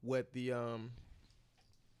basically, what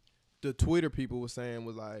the Twitter people was saying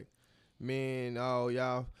was like, man, oh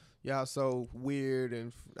y'all so weird,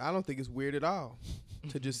 and I don't think it's weird at all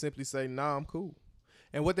to just simply say, nah, I'm cool.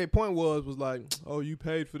 And what their point was like, oh, you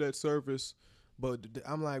paid for that service, but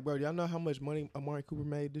I'm like, bro, y'all know how much money Amari Cooper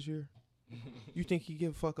made this year? You think he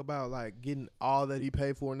give a fuck about like getting all that he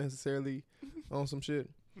paid for necessarily on some shit?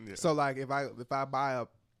 Yeah. So like if I'm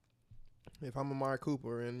Amari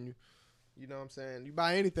Cooper and you know what I'm saying, you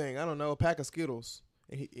buy anything, I don't know, a pack of Skittles,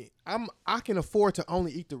 and I can afford to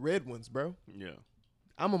only eat the red ones, bro. Yeah.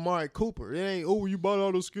 I'm Amari Cooper. It ain't, oh, you bought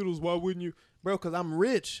all those Skittles, why wouldn't you? Bro, because I'm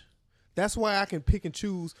rich. That's why I can pick and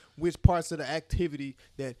choose which parts of the activity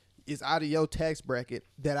that is out of your tax bracket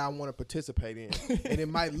that I want to participate in. And it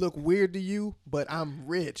might look weird to you, but I'm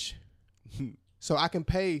rich. So I can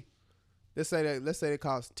pay, let's say it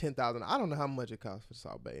costs $10,000. I don't know how much it costs for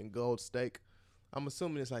Salt Bay and Gold Steak. I'm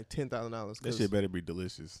assuming it's like $10,000. That shit better be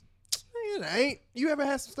delicious. It ain't. You ever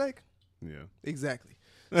had some steak? Yeah. Exactly.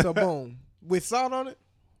 So boom. With salt on it?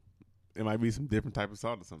 It might be some different type of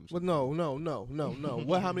salt or something. Well, no.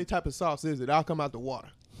 What? How many type of sauce is it? I'll come out the water.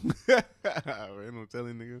 Ain't no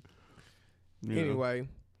telling, nigga. You know, Anyway,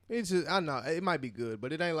 it's just, I know it might be good,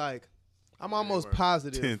 but it ain't like, I'm almost worth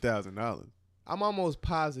positive. $10,000. I'm almost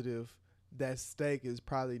positive that steak is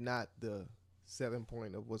probably not the selling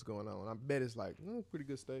point of what's going on. I bet it's like pretty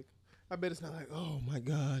good steak. I bet it's not like, oh my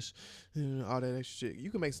gosh, all that extra shit.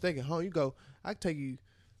 You can make steak at home. You go, I can take you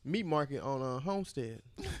meat market on Homestead.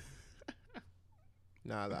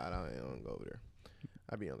 Nah, I don't go over there.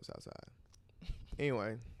 I be on the south side.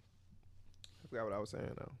 Anyway, I forgot what I was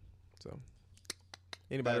saying though. So,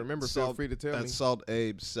 anybody That remember? Feel free to tell me. That Salt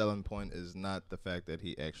Abe's selling point is not the fact that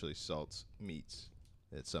he actually salts meats.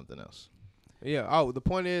 It's something else. Yeah. Oh, the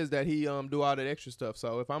point is that he do all that extra stuff.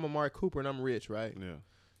 So if I'm Amari Cooper and I'm rich, right? Yeah.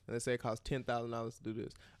 And let's say it costs $10,000 to do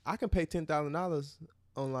this, I can pay $10,000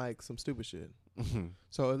 on like some stupid shit.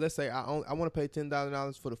 So let's say I want to pay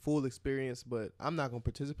 $10,000 for the full experience, but I'm not gonna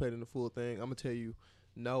participate in the full thing. I'm gonna tell you,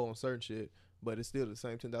 no on certain shit, but it's still the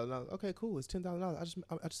same $10,000. Okay, cool. It's $10,000.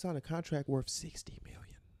 I just signed a contract worth $60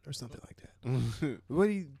 million or something like that. What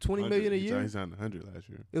do you 20 million a year? He signed 100 last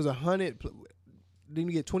year. It was 100. Didn't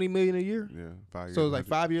you get 20 million a year? Yeah, 5 years. So it was like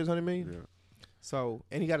 100. 5 years, 100 million. Yeah. So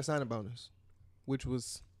and he got a signing bonus, which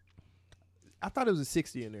was, I thought it was a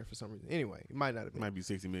 60 in there for some reason. Anyway, it might not have been. Might be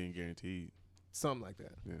 60 million guaranteed. Something like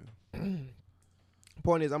that. Yeah.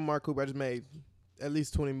 Point is, I'm Mark Cooper. I just made at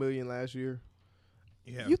least 20 million last year.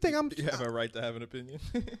 You think I'm? You have a right to have an opinion.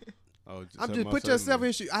 Oh, I'm just put yourself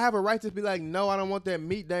in. I have a right to be like, no, I don't want that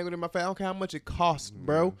meat dangled in my face. I don't care how much it costs,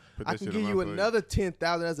 bro. Put I that can shit give on you my plate. another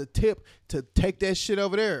 10,000 as a tip to take that shit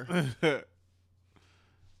over there.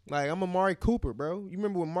 Like I'm Amari Cooper, bro. You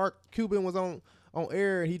remember when Mark Cuban was on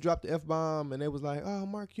air and he dropped the F-bomb and they was like, oh,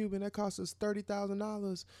 Mark Cuban, that cost us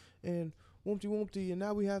 $30,000 and whoopty, and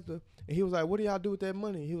now we have to. And he was like, what do y'all do with that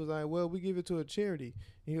money? He was like, well, we give it to a charity.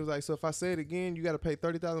 And he was like, so if I say it again, you got to pay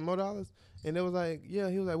 $30,000 more dollars? And they was like, yeah.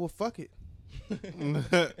 He was like, well, fuck it.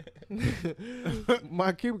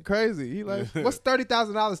 Mark Cuban crazy. He like, what's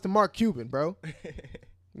 $30,000 to Mark Cuban, bro?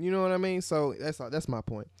 You know what I mean? So that's my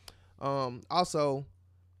point. Also,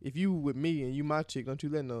 if you with me and you my chick, don't you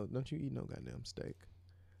eat no goddamn steak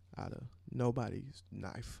out of nobody's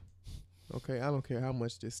knife. Okay, I don't care how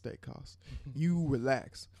much this steak costs. You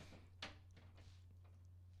relax.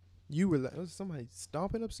 You relax. Was somebody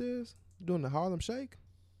stomping upstairs doing the Harlem Shake?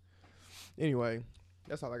 Anyway,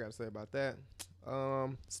 that's all I got to say about that.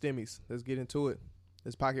 Stimmies. Let's get into it.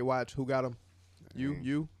 This pocket watch. Who got them?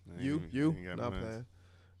 You. No, I'm playing.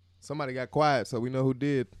 Somebody got quiet, so we know who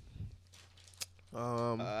did.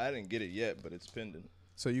 I didn't get it yet, but it's pending.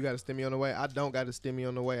 So you got a stimmy on the way? I don't got a stimmy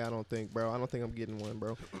on the way, I don't think, bro. I don't think I'm getting one,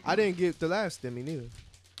 bro. I didn't get the last stimmy neither.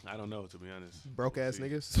 I don't know, to be honest. Broke ass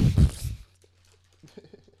niggas.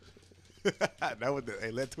 That was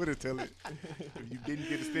hey, let Twitter tell it. If you didn't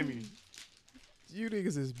get a stimmy. You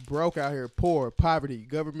niggas is broke out here, poor, poverty,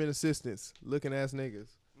 government assistance, looking ass niggas.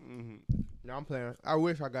 Mm-hmm. No, I'm playing. I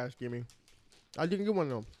wish I got a stimmy. I didn't get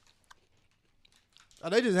one of them.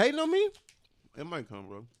 Are they just hating on me? It might come,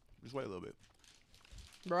 bro. Just wait a little bit.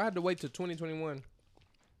 Bro, I had to wait till 2021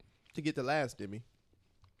 to get the last stimmy.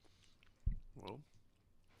 Well,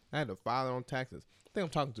 I had to file it on taxes. I think I'm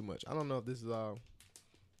talking too much. I don't know if this is all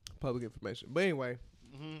public information. But anyway,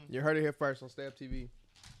 you heard it here first on Stab TV.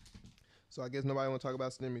 So I guess nobody want to talk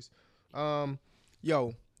about stimmies.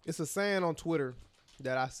 Yo, it's a saying on Twitter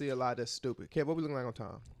that I see a lot that's stupid. Kev, what we looking like on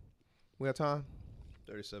time? We got time?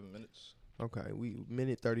 37 minutes. Okay, we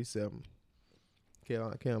minute 37. Cam,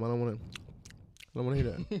 I don't want to hear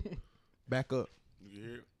that. Back up. you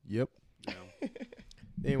hear it? Yep. Yeah.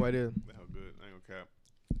 Anyway, there. That how good. I ain't gonna cap.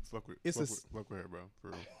 Fuck with her, bro. For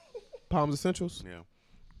real. Palms Essentials. Yeah.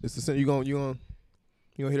 It's the you gonna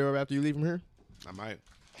hit her up after you leave from here. I might.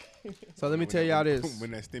 So let me tell y'all this.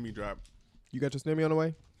 When that stimmy drop, You got your stimmy on the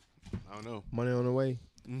way. I don't know. Money on the way.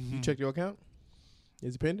 Mm-hmm. You checked your account?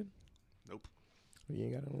 Is it pending? Nope. You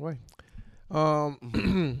ain't got it on the way.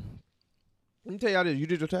 Let me tell y'all this. You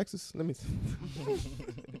did your taxes? Let me.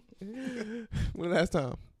 When the last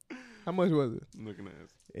time? How much was it? I'm looking at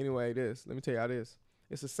this. Anyway, let me tell y'all this.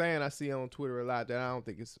 It's a saying I see on Twitter a lot that I don't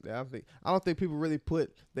think people really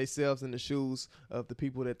put themselves in the shoes of the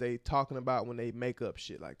people that they talking about when they make up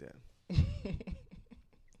shit like that.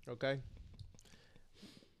 Okay?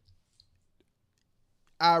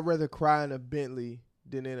 I'd rather cry in a Bentley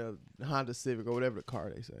than in a Honda Civic or whatever the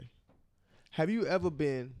car they say. Have you ever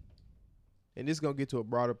been, and this is going to get to a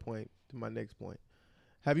broader point, to my next point.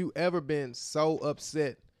 Have you ever been so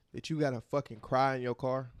upset that you got to fucking cry in your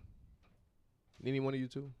car? Any one of you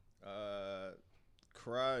two?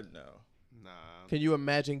 Cried? No. Nah. Can you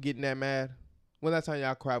imagine getting that mad? When that time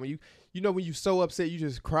y'all cry, when when you so upset you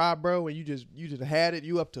just cry, bro, and you just had it,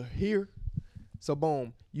 you up to here. So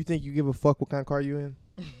boom, you think you give a fuck what kind of car you in?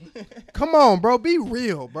 Come on, bro, be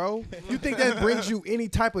real, bro. You think that brings you any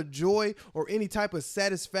type of joy or any type of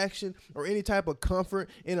satisfaction or any type of comfort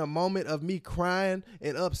in a moment of me crying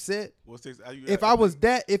and upset?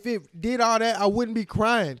 If it did all that, I wouldn't be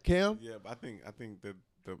crying, Cam. Yeah, but I think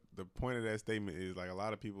the point of that statement is like a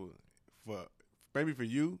lot of people, maybe for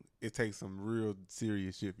you, it takes some real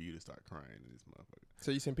serious shit for you to start crying in this motherfucker.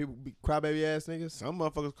 So you seen people be crybaby ass niggas? Some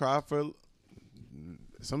motherfuckers cry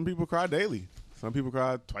some people cry daily. Some people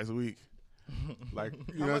cry twice a week. Like,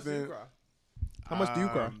 you know what I'm saying? How much do you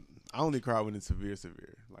cry? I only cry when it's severe,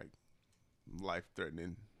 like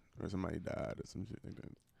life-threatening or somebody died or some shit like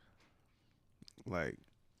that. Like,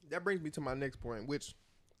 that brings me to my next point, which,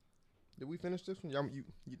 did we finish this one?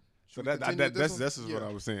 So that's what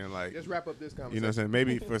I was saying. Like, let's wrap up this conversation. You know what I'm saying?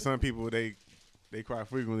 Maybe for some people they cry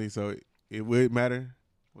frequently, so it would matter.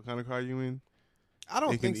 what kind of car you in. I don't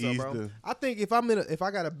It can think so, ease bro. the- I think if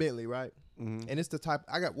I got a Bentley, right, Mhm. and it's the type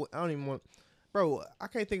I don't even want, bro. I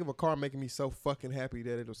can't think of a car making me so fucking happy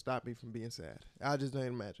that it'll stop me from being sad. I just don't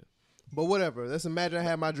imagine. But whatever. Let's imagine I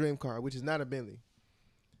had my dream car, which is not a Bentley.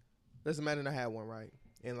 Let's imagine I had one, right,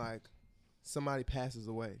 and like somebody passes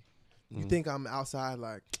away. You Mhm. think I'm outside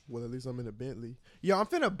like, well, at least I'm in a Bentley. Yo, I'm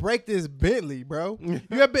finna break this Bentley, bro.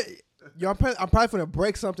 I'm probably finna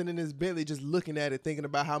break something in this Bentley just looking at it, thinking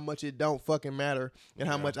about how much it don't fucking matter and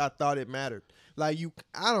how Yeah. much I thought it mattered. Like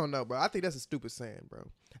I don't know, bro. I think that's a stupid saying, bro.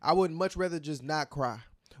 I would much rather just not cry.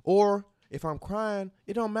 Or if I'm crying,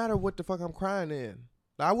 it don't matter what the fuck I'm crying in.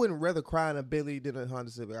 Like, I wouldn't rather cry in a Bentley than a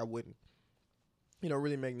Honda Civic. I wouldn't.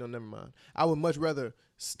 Really make never mind. I would much rather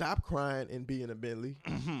stop crying and be in a Bentley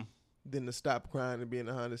than to stop crying and be in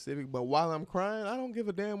a Honda Civic. But while I'm crying, I don't give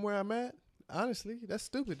a damn where I'm at. Honestly, that's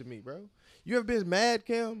stupid to me, bro. You ever been mad,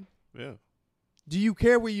 Cam? Yeah. Do you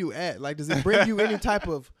care where you at? Like, does it bring you any type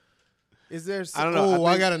of? Is there? I don't know.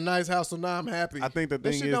 I got a nice house, so now I'm happy. I think the That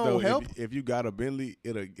thing shit is don't though, help. if you got a Bentley,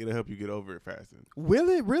 it'll help you get over it faster. Will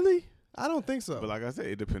it really? I don't think so. But like I said,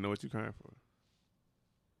 it depends on what you're crying for.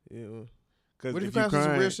 Yeah. Because What if if you you crying for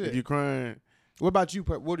some real crying, shit? if you crying, What about you?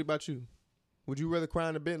 What about you? Would you rather cry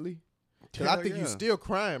in a Bentley? Because I hell think you yeah. still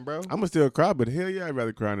crying, bro. I'ma still cry, but hell yeah, I'd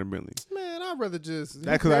rather cry in a Bentley. Man, I'd rather just.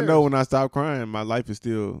 That because I know when I stop crying, my life is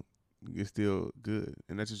still good,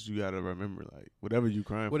 and that's just you gotta remember. Like whatever you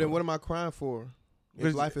crying Well, for. then what am I crying for? If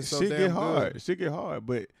 'Cause life is so shit damn get hard. good. Shit get hard,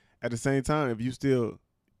 but at the same time, if you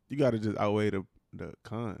gotta just outweigh the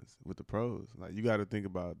cons with the pros. Like you gotta think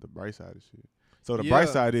about the bright side of shit. So the bright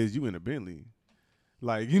Yeah. side is you in a Bentley.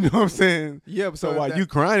 Like you know what I'm saying. Yeah, but So while you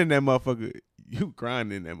crying in that motherfucker, you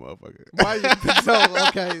crying in that motherfucker. Why you so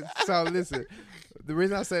okay? So listen, the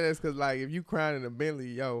reason I say that is because like if you crying in a Bentley,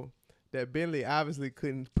 yo, that Bentley obviously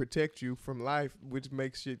couldn't protect you from life, which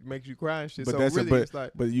makes you cry and shit. But so that's really, it's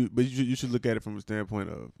but like you should look at it from a standpoint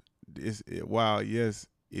of while yes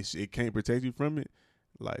it can't protect you from it,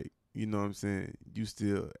 like you know what I'm saying, you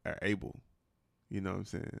still are able. You know what I'm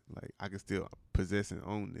saying? Like I can still possess and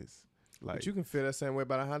own this. Like but you can feel that same way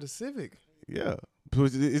about a Honda Civic. yeah, so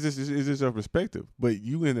it's just your perspective. But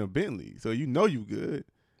you in a Bentley, so you know you good.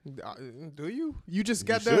 Do you? You just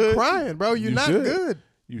got You done should. crying, bro. You're You not should. good.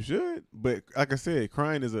 You should, but like I said,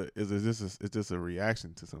 crying is just a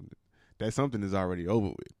reaction to something. That something is already over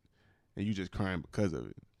with, and you just crying because of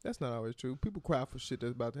it. That's not always true. People cry for shit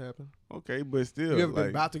that's about to happen. Okay, but still, You ever been like,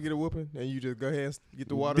 about to get a whooping and you just go ahead and get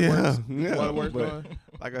the water yeah, works? yeah, Waterworks but going?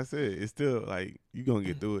 like I said, it's still like you gonna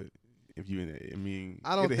get through it if you in it. I mean,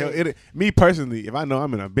 I don't me personally, if I know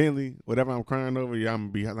I'm in a Bentley, whatever I'm crying over, yeah, I'm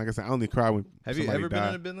gonna be like I said. I only cry when Have you somebody ever been die.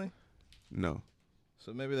 in a Bentley? No,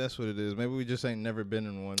 So maybe that's what it is. Maybe we just ain't never been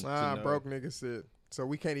in one. to know. Broke nigga shit. So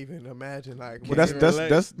we can't even imagine like. but what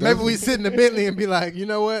that's maybe we sit in the Bentley and be like, you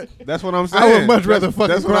know what? that's what I'm saying. I would much rather That's- fucking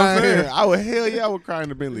that's what cry I'm saying. here. I would hell yeah, I would cry in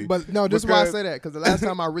the Bentley. But no, this is why I Because- say that because the last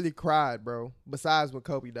time I really cried, bro, besides when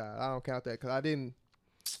Kobe died, I don't count that because I didn't.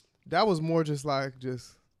 That was more just like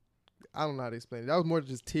I don't know how to explain it. That was more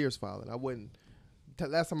just tears falling. I wouldn't.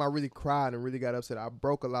 Last time I really cried and really got upset, I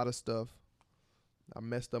broke a lot of stuff. I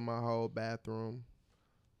messed up my whole bathroom.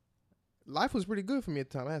 Life was pretty good for me at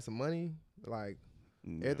the time. I had some money. Like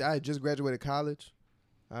everything. I had just graduated college.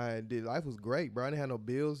 Life was great, bro. I didn't have no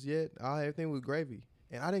bills yet. Everything was gravy.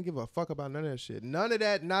 And I didn't give a fuck about none of that shit. None of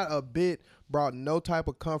that, not a bit, brought no type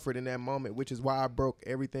of comfort in that moment, which is why I broke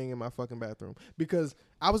everything in my fucking bathroom. Because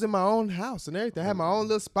I was in my own house and everything. I had my own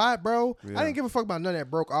little spot, bro. Yeah. I didn't give a fuck about none of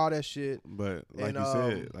that. Broke all that shit. But like And,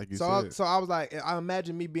 you so said, so I was like, I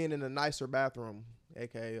imagine me being in a nicer bathroom,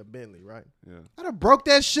 aka a Bentley, right? yeah. I'd have broke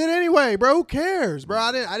that shit anyway, bro. Who cares, bro?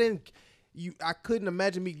 I couldn't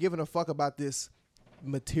imagine me giving a fuck about this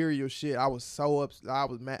material shit. I was so upset. I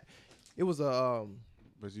was mad. It was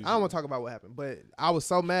But you I don't want to talk about what happened, but I was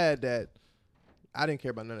so mad that I didn't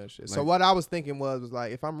care about none of that shit. So Like- what I was thinking was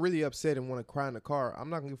like, if I'm really upset and want to cry in the car, I'm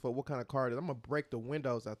not gonna give a fuck what kind of car it is. I'm gonna break the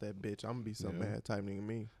windows out that bitch. I'm gonna be so Yeah. mad type nigga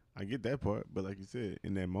me. I get that part, but like you said,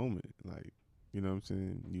 in that moment, like you know what I'm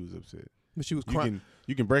saying, you was upset. But she was You crying.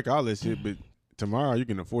 can break all that shit, but tomorrow you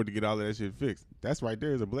can afford to get all of that shit fixed. That's right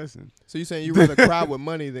there is a blessing. So you saying you rather cry with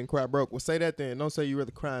money than cry broke? Well, say that then. Don't say you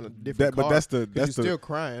rather cry in a different car. But that's you're the still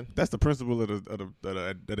crying. that's the principle of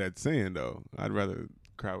that saying though. I'd rather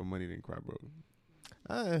cry with money than cry broke.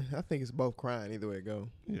 I think it's both crying either way it go.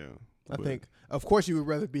 Yeah, I think, of course, you would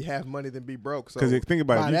rather be have money than be broke. So because think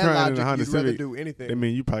about it, by if you that crying in logic, a Honda you'd rather Civic, do anything. I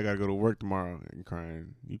mean you probably gotta go to work tomorrow and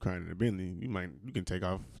crying. You crying in a Bentley, you can take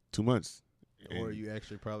off 2 months. Or And- you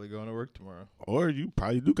actually probably going to work tomorrow. or you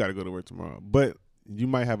probably do got to go to work tomorrow. But you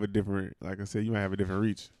might have a different, like I said, you might have a different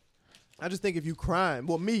reach. I just think if you crying,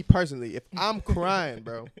 well, me personally, if I'm crying,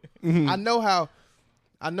 bro, I know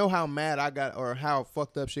how mad I got or how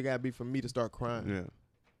fucked up shit got to be for me to start crying. Yeah. And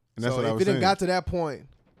that's so what I if was it done saying. got to that point,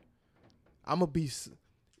 I'm gonna be.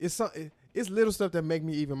 It's little stuff that make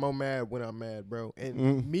me even more mad when I'm mad, bro.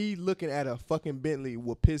 And me looking at a fucking Bentley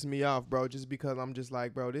will piss me off, bro, just because I'm just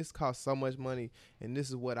like, bro, this costs so much money, and this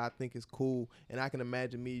is what I think is cool, and I can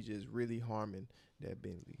imagine me just really harming that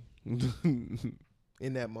Bentley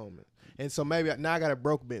in that moment. And so maybe now I got a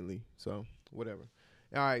broke Bentley, so whatever.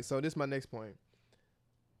 All right, so this is my next point.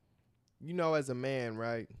 You know, as a man,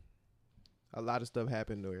 right, a lot of stuff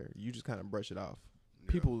happened where you just kind of brush it off.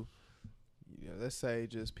 Yeah. People, you know, let's say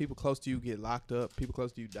just people close to you get locked up, people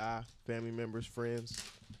close to you die, family members, friends.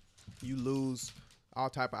 You lose all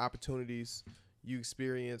type of opportunities. You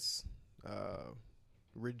experience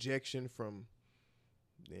rejection from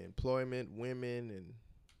the employment, women, and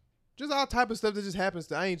just all type of stuff that just happens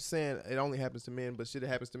to. I ain't saying it only happens to men, but shit that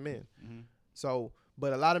happens to men. Mm-hmm. So,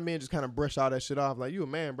 but a lot of men just kind of brush all that shit off. Like, you a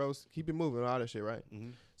man, bro. Keep it moving, all that shit, right?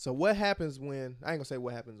 Mm-hmm. So what happens when, I ain't gonna say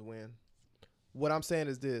what happens when. What I'm saying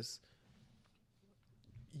is this.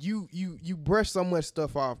 You brush so much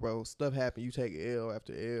stuff off, bro. Stuff happen. You take L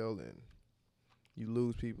after L and you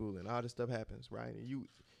lose people and all this stuff happens, right? And you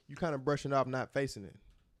kind of brushing off, not facing it.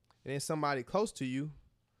 And then somebody close to you,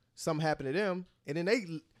 something happened to them, and then they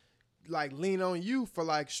like lean on you for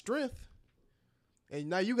like strength. And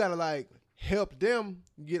now you gotta like help them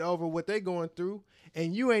get over what they going through,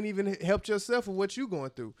 and you ain't even helped yourself with what you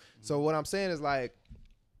going through. So what I'm saying is like,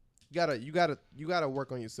 you gotta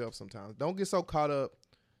work on yourself sometimes. Don't get so caught up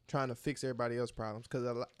trying to fix everybody else's problems,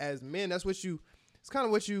 because as men, that's what it's kind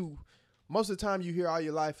of what you, most of the time you hear all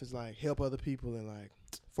your life is like help other people, and like,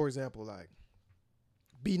 for example, like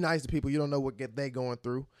be nice to people. You don't know what they going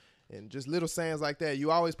through, and just little sayings like that.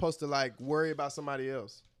 You always supposed to like worry about somebody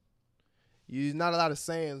else. You're not a lot of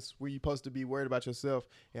sayings where you're supposed to be worried about yourself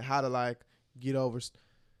and how to like get over.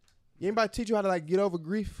 Anybody teach you how to like get over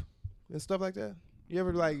grief and stuff like that? You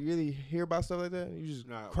ever like really hear about stuff like that? You just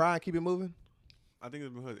cry and keep it moving? I think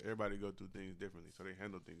it's because everybody go through things differently, so they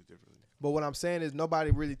handle things differently. But what I'm saying is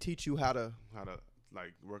nobody really teach you how to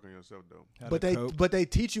like work on yourself though. But they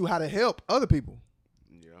teach you how to help other people.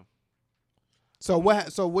 Yeah. So what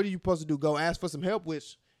are you supposed to do? Go ask for some help,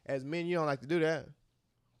 which as men you don't like to do that.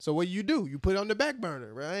 So what do? You put it on the back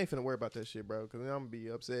burner, bro. I ain't finna worry about that shit, bro, because I'm gonna be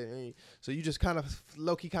upset. So you just kind of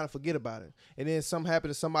low-key kind of forget about it. And then something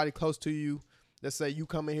happened to somebody close to you. Let's say you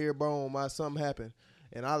come in here, bro, something happened.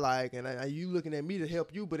 And you looking at me to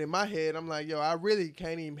help you, but in my head, I'm like, yo, I really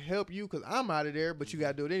can't even help you because I'm out of there, but you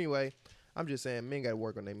got to do it anyway. I'm just saying, men got to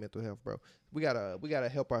work on their mental health, bro. We gotta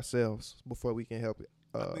help ourselves before we can help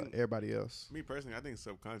everybody else. Me personally, I think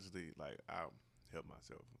subconsciously, like, I'll help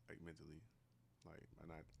myself, like, mentally,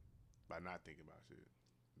 like, by not thinking about shit.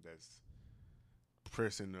 That's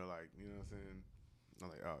pressing or, like, you know what I'm saying? I'm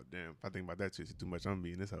like, oh, damn, if I think about that shit too much, I'm gonna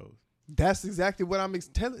be in this hole. That's exactly what I'm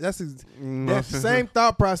telling. That same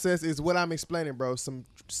thought process is what I'm explaining, bro. Some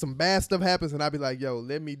bad stuff happens, and I be like, yo,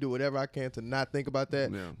 let me do whatever I can to not think about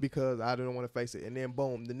that because I don't want to face it. And then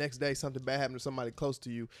boom, the next day something bad happened to somebody close to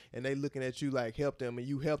you, and they looking at you like help them, and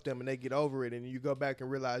you help them, and they get over it, and you go back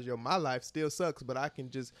and realize, yo, my life still sucks, but I can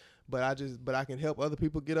help other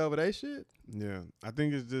people get over that shit. Yeah, I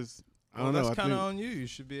think it's just I don't know. know. That's kind of on you. You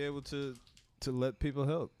should be able to let people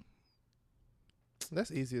help.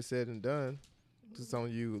 That's easier said than done. Just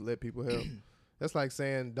on you, let people help. That's like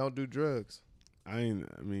saying don't do drugs.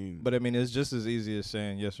 But it's just as easy as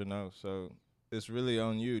saying yes or no. So it's really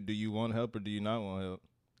on you. Do you want help or do you not want help?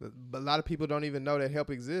 But a lot of people don't even know that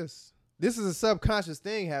help exists. This is a subconscious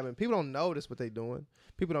thing happening. People don't notice what they're doing.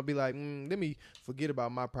 People don't be like, let me forget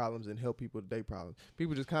about my problems and help people with their problems.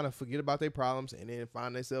 People just kind of forget about their problems and then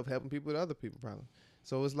find themselves helping people with other people's problems.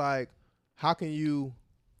 So it's like, how can you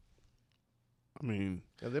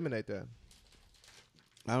eliminate that?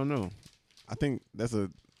 I don't know. I think it's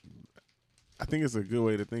a good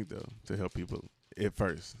way to think though, to help people at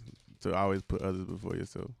first, to always put others before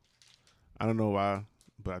yourself. I don't know why,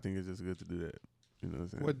 but I think it's just good to do that. You know what I'm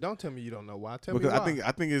saying? Well, don't tell me you don't know why. Tell because me why.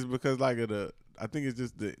 I think it's because I think it's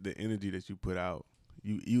just the energy that you put out.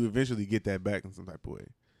 You eventually get that back in some type of way.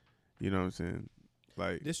 You know what I'm saying?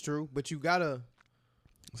 Like, it's true, but you gotta.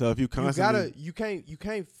 So if you constantly, you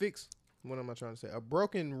can't fix. What am I trying to say? A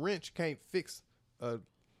broken wrench can't fix a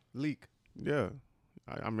leak. Yeah,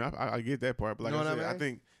 I get that part, but I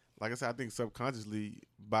think subconsciously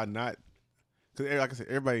by not, because like I said,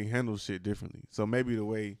 everybody handles shit differently. So maybe the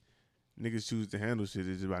way niggas choose to handle shit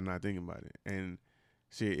is just by not thinking about it. And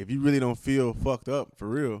shit, if you really don't feel fucked up for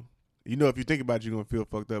real, You know, if you think about it, you're gonna feel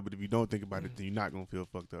fucked up. But if you don't think about it, then you're not gonna feel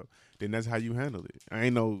fucked up. Then that's how you handle it. I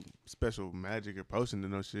ain't no special magic or potion to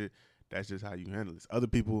no shit. That's just how you handle it. Other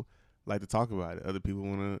people like to talk about it. Other people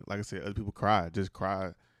wanna, like I said, other people cry. Just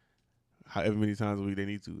cry however many times a week they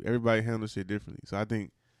need to. Everybody handles shit differently. So I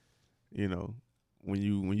think, you know, when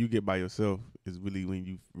you get by yourself is really when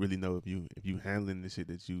you really know if you handling the shit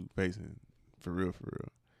that you facing for real.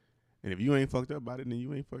 And if you ain't fucked up about it, then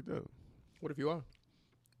you ain't fucked up. What if you are?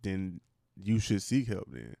 Then you should seek help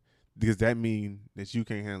then. Because that means that you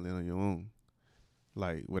can't handle it on your own.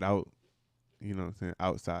 Like without, you know what I'm saying,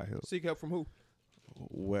 outside help. Seek help from who?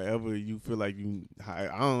 Wherever you feel like I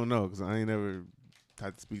don't know, because I ain't never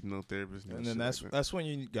had to speak to no therapist. And then that's when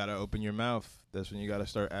you gotta open your mouth. That's when you gotta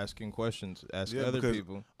start asking questions, ask other because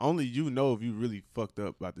people. Only you know if you really fucked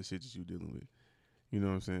up about the shit that you dealing with. You know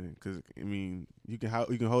what I'm saying? Because I mean, you can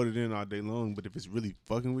hold it in all day long, but if it's really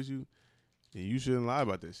fucking with you, then you shouldn't lie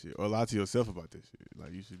about that shit or lie to yourself about that shit.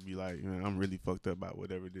 Like you should be like, man, I'm really fucked up about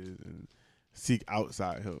whatever it is, and seek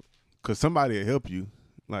outside help. Cause somebody will help you.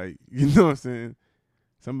 Like, you know what I'm saying?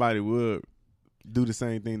 Somebody would do the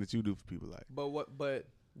same thing that you do for people. Like, But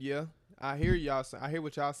yeah, I hear y'all. I hear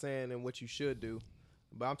what y'all saying and what you should do.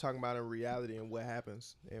 But I'm talking about in reality and what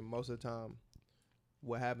happens. And most of the time,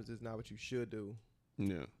 what happens is not what you should do.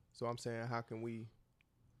 yeah. So I'm saying, how can we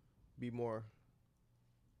be more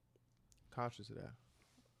conscious of that?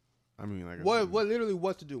 I mean, like,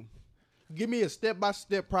 What to do? Give me a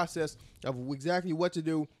step-by-step process of exactly what to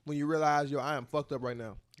do when you realize, I am fucked up right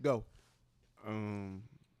now. Go.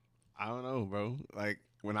 I don't know, bro. Like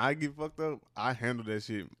when I get fucked up, I handle that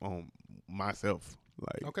shit on myself.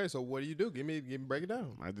 Like, Okay, so what do you do? Give me break it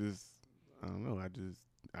down. I don't know.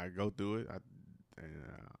 I go through it.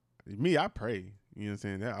 I pray. You know what I'm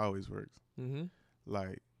saying? That always works. Mm-hmm.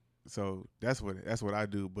 Like, so that's what I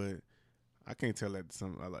do. But I can't tell that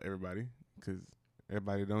to everybody because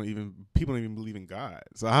people don't even believe in God.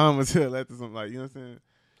 So how am I gonna tell that to somebody? You know what I'm saying?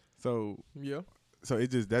 So Yeah. So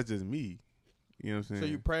that's just me. You know what I'm saying? So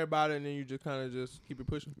you pray about it and then you just kind of just keep it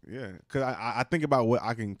pushing. Yeah, because I think about what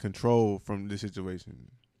I can control from the situation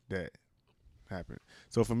that happened.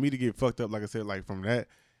 So for me to get fucked up, like I said, like from that,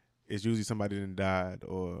 it's usually somebody that died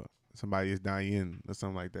or somebody is dying or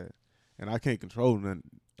something like that. And I can't control none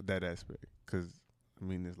of that aspect because, I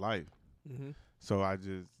mean, it's life. Mm-hmm. So I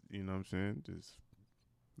just, you know what I'm saying,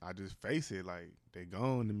 I just face it like they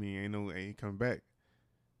gone to me. Ain't coming back.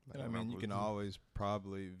 Like, I mean, you can always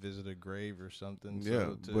probably visit a grave or something.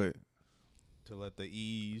 Yeah, so to let the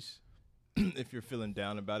ease, if you're feeling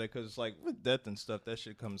down about it, because it's like with death and stuff, that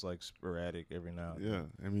shit comes like sporadic every now and then.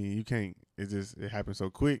 Yeah, I mean, you can't. It happens so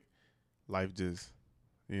quick. Life just,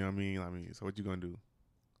 you know what I mean. So what you gonna do?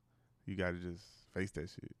 You gotta just face that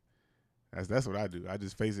shit. That's what I do. I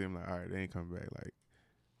just face it. I'm like, all right, they ain't coming back. Like,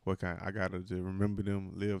 what kind? I gotta just remember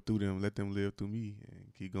them, live through them, let them live through me,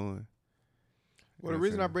 and keep going. Well, the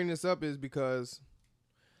reason I bring this up is because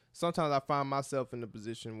sometimes I find myself in a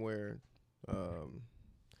position where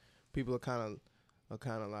people are kind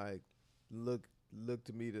of like look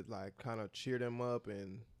to me to like kind of cheer them up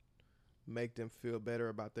and make them feel better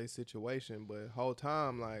about their situation. But the whole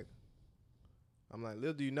time, like, I'm like,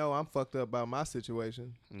 little do you know, I'm fucked up about my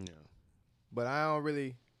situation. Yeah. But I'm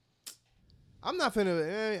not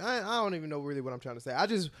finna. I don't even know really what I'm trying to say. I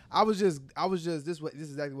was just this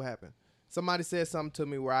is exactly what happened. Somebody said something to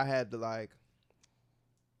me where I had to like,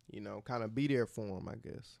 kind of be there for him, I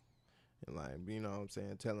guess. And like, you know what I'm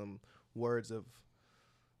saying, tell him words of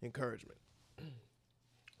encouragement.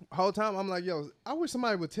 Whole time I'm like, yo, I wish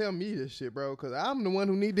somebody would tell me this shit, bro, because I'm the one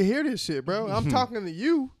who need to hear this shit, bro. I'm talking to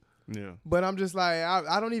you. Yeah. But I'm just like,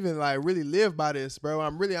 I don't even like really live by this, bro.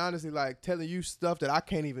 I'm really honestly like telling you stuff that I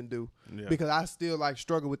can't even do because I still like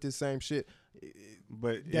struggle with this same shit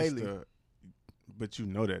daily. But you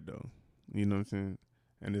know that though. You know what I'm saying?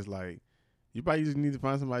 And it's like, you probably just need to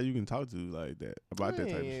find somebody you can talk to like that about that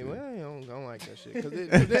type of shit. Well, I don't like that shit. Cause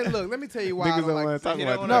then look, let me tell you why I don't like talk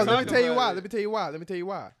about No, let me tell you why. Let me tell you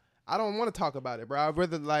why. I don't want to talk about it, bro. I'd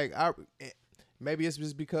rather like maybe it's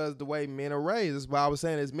just because the way men are raised. That's why I was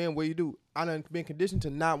saying as men, what you do. I done been conditioned to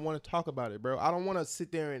not want to talk about it, bro. I don't want to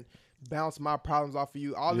sit there and bounce my problems off of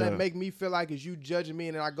you. All that make me feel like is you judging me,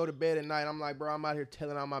 and then I go to bed at night. I'm like, bro, I'm out here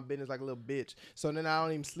telling all my business like a little bitch. So then I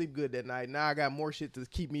don't even sleep good that night. Now I got more shit to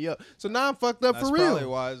keep me up. So now I'm fucked up for real. That's probably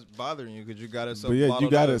why it's bothering you because you got it so. But yeah, you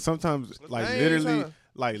got to out. sometimes like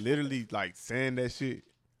literally saying that shit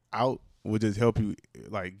out will just help you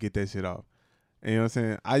like get that shit off. And you know what I'm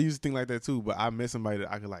saying? I used to think like that too, but I met somebody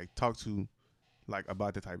that I could like talk to like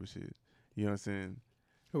about that type of shit. You know what I'm saying?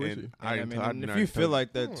 Who is And she? I And already if told- you feel told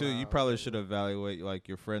like that too, Wow. you probably should evaluate like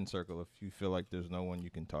your friend circle if you feel like there's no one you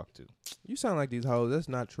can talk to. You sound like these hoes. That's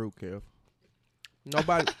not true, Kev.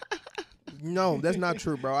 Nobody. No, that's not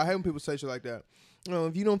true, bro. I hate when people say shit like that. No,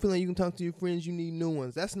 if you don't feel like you can talk to your friends, you need new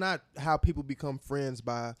ones. That's not how people become friends,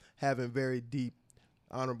 by having very deep,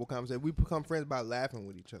 honorable conversations. We become friends by laughing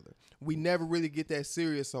with each other. We never really get that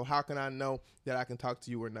serious, so how can I know that I can talk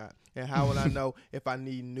to you or not? And how will I know if I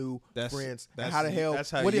need new friends? And how the hell?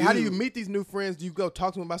 that's how How do you you- meet these new friends? Do you go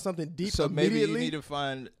talk to them about something deep So maybe you immediately? need to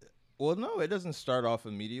find. Well, no, it doesn't start off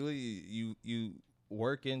immediately. You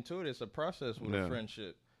work into it. It's a process with Yeah. a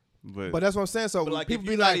friendship. But, But that's what I'm saying. So But like, people if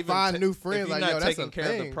be you're not like, even find ta- new if friends. you're Like, not yo, that's taking a care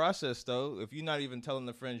thing. of the process, though, if you're not even telling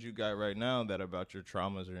the friends you got right now that about your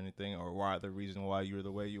traumas or anything, or why the reason why you're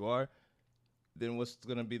the way you are, then what's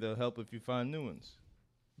gonna be the help if you find new ones?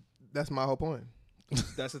 That's my whole point.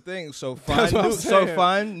 That's the thing. So That's find what I'm new. So saying.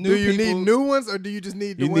 find new. Do you people. need new ones, or do you just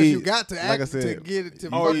need the You ones you need- got to like act I said, to get it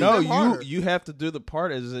to? Or fuck no, them harder? you have to do the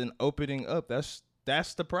part as in opening up.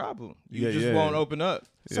 That's the problem. You Yeah, just yeah. won't open up.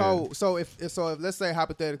 So if let's say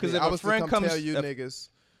hypothetically, 'Cause if I a was to friend come tell comes- you if- niggas,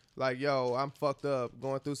 like, yo, I'm fucked up,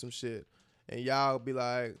 going through some shit, and y'all be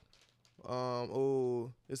like,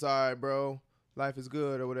 oh, it's all right, bro, life is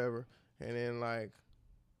good or whatever, and then like,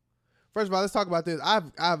 first of all, let's talk about this.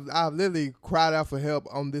 I've literally cried out for help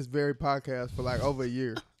on this very podcast for like over a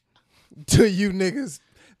year to you niggas.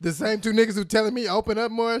 The same two niggas who telling me open up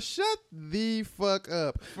more, shut the fuck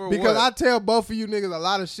up. Because what? I tell both of you niggas a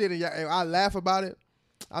lot of shit and I laugh about it.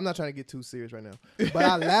 I'm not trying to get too serious right now, but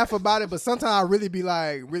I laugh about it. But sometimes I really be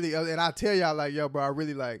like, and I tell y'all like, yo, bro, I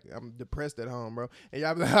really like, I'm depressed at home, bro. And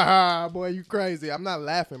y'all be like, ah, boy, you crazy. I'm not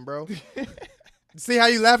laughing, bro. See how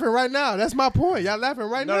you laughing right now? That's my point. Y'all laughing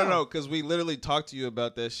right now. No, because we literally talked to you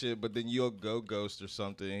about that shit, but then you'll go ghost or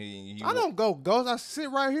something. I don't go ghost. I sit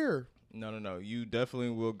right here. No. You definitely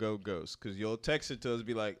will go ghost because you'll text it to us,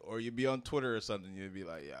 be like, or you'll be on Twitter or something. You'll be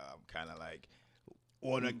like, yeah, I'm kind of like,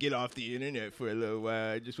 want to get off the internet for a little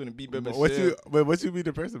while. I just want to be by myself. what you be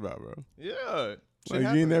depressed about, bro? Yeah. Like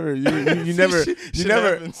happens. you never Shit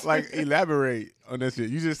never happens. like elaborate on that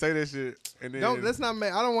shit. You just say that shit and then Let's not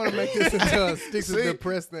make. I don't want to make this into a sticks and See?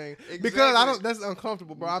 depressed thing because Exactly. I don't. That's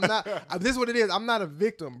uncomfortable, bro. I'm not. This is what it is. I'm not a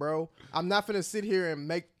victim, bro. I'm not finna sit here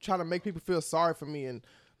and try to make people feel sorry for me and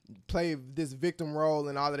play this victim role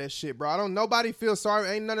and all of that shit, bro. I don't. Nobody feels sorry.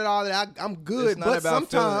 Ain't none of all that. I'm good, It's not but about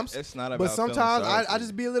sometimes, it's not about but sometimes feeling sorry I for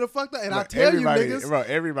just you. be a little fucked up, and I Bro, tell you everybody, niggas. bro,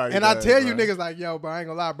 everybody And I does, tell you bro. niggas like, yo, bro, I ain't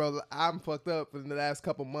gonna lie, bro. I'm fucked up in the last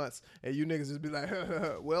couple months. And you niggas just be like,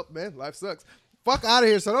 well, man, life sucks. Fuck out of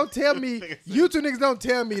here. So don't tell me, you two niggas don't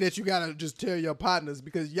tell me that you gotta just tell your partners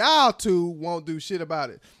because y'all two won't do shit about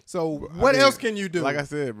it. So what else can you do? Like I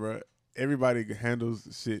said, bro, everybody handles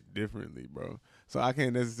shit differently, bro. So I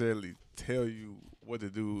can't necessarily tell you what to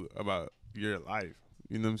do about your life.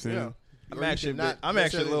 You know what I'm saying? Yeah. I'm Or you actually, should not I'm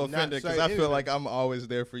actually a little necessarily not offended because say I feel anything. like I'm always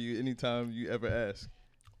there for you anytime you ever ask.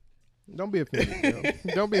 Don't be offended,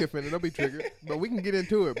 yo. Don't be offended. Don't be triggered. But we can get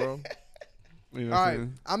into it, bro. You know what All I'm right.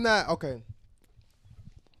 saying? I'm not, okay.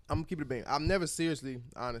 I'm gonna keep it a bean. I've never seriously,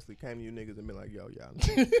 honestly, came to you niggas and been like, yo,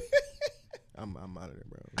 y'all. I'm out of there,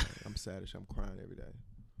 bro. I'm saddish. I'm crying every day.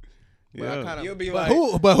 But I Yeah. kinda, You'll be but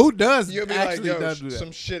like- who does You'll be like, actually yo, does do that?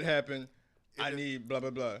 some shit happened. I need blah, blah,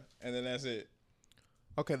 blah. And then that's it.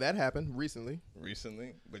 Okay, that happened recently.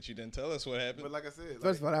 Recently. But you didn't tell us what happened. But like I said,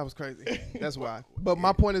 First of all, that was crazy. That's why. But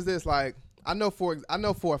my point is this: like, I know for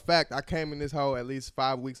a fact I came in this hole at least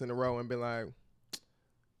 5 weeks in a row and been like,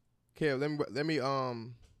 Kev, let me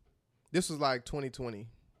this was like 2020.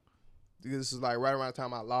 This is like right around the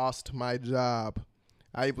time I lost my job.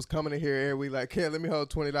 I was coming in here every week like, Kev, let me hold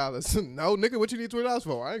 $20. No, nigga, what you need $20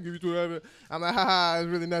 for? I ain't give you $20. I'm like, haha, it's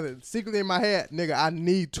really nothing. Secretly in my head, nigga, I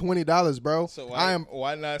need $20, bro. So why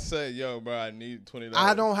why not say, yo, bro, I need $20?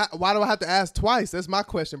 I don't. Why do I have to ask twice? That's my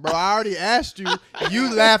question, bro. I already asked you.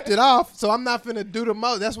 You laughed it off, so I'm not finna do the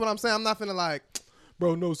most. That's what I'm saying. I'm not finna like,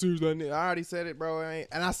 bro. No, seriously, I already said it, bro. And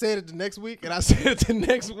I said it the next week, and I said it the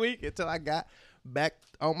next week until I got back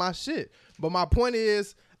on my shit. But my point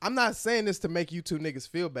is, I'm not saying this to make you two niggas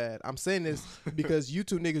feel bad. I'm saying this because you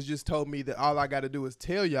two niggas just told me that all I got to do is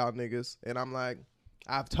tell y'all niggas, and I'm like,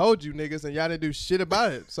 I've told you niggas, and y'all didn't do shit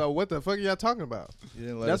about it. So what the fuck are y'all talking about? You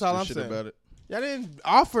didn't let That's us all do I'm shit saying. about it. Y'all didn't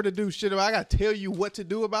offer to do shit about it. I got to tell you what to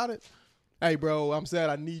do about it. Hey, bro, I'm sad.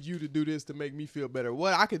 I need you to do this to make me feel better.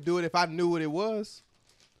 What? I could do it if I knew what it was.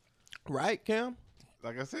 Right, Cam?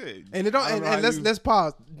 like I said, And it don't. I don't And, know how and let's you- let's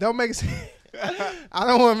pause. Don't make it. Seem, I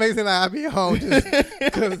don't want to make it seem like I be at home just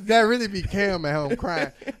because that really be Cam at home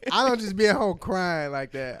crying. I don't just be at home crying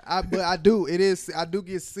like that. But I do. It is. I do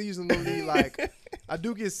get seasonally like I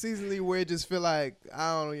do get seasonally where it just feel like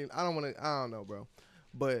I don't know, bro.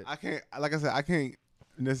 But I can't, like I said, I can't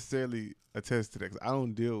necessarily attest to that 'cause I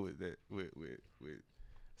don't deal with that.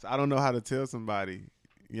 So I don't know how to tell somebody.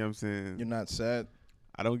 You know what I'm saying? You're not sad.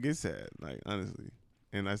 I don't get sad, like honestly,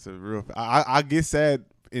 and that's a real. I get sad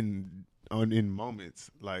in moments,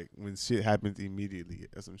 like when shit happens immediately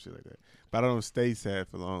or some shit like that. But I don't stay sad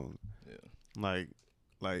for long. Yeah. Like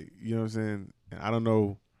you know what I'm saying. And I don't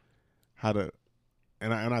know how to.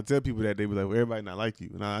 And I tell people that they be like, well, everybody not like you,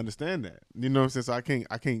 and I understand that. You know what I'm saying. So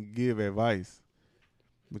I can't give advice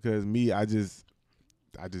because me, I just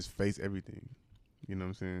face everything. You know what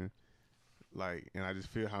I'm saying. Like, and I just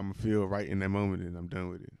feel how I'm gonna feel right in that moment, and I'm done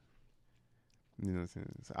with it. You know what I'm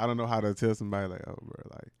saying? So I don't know how to tell somebody like, oh, bro,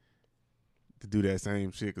 like to do that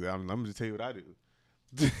same shit because I'm just tell you what I do.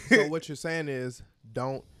 so what you're saying is,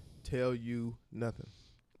 don't tell you nothing.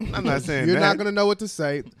 I'm not saying You're that. not gonna know what to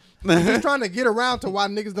say. I'm just trying to get around to why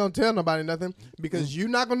niggas don't tell nobody nothing because you're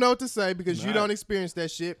not gonna know what to say because you don't experience that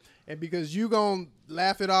shit and because you gonna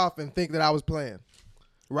laugh it off and think that I was playing.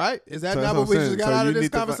 Right? Is that So not that's what we I'm just saying. got So out you of this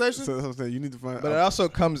need to conversation? so that's what I'm saying. You need to find. But it also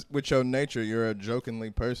comes with your nature. You're a jokingly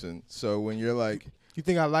person. So when you're like, You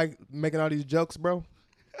think I like making all these jokes, bro?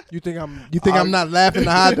 You think I'm not laughing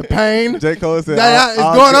to hide the pain? J. Cole said, It's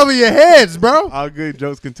going over your heads, bro. All good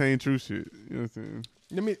jokes contain true shit. You know what I'm saying?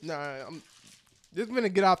 This is gonna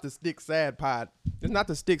get off the stick sad pod. It's not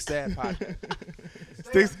the stick sad pod.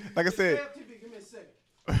 Sticks, like I said. Stay up TV, give me a second.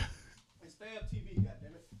 Stay up TV,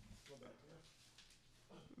 goddammit.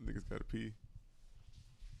 Niggas gotta pee.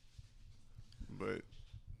 But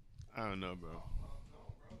I don't know, bro.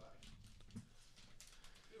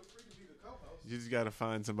 You just gotta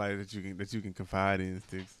find somebody that you can confide in,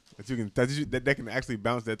 Sticks. That can actually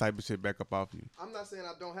bounce that type of shit back up off you. I'm not saying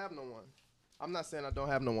I don't have no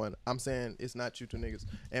one. I'm saying it's not you two niggas.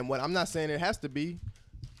 And what I'm not saying it has to be,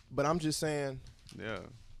 but I'm just saying Yeah.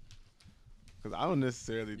 Because I don't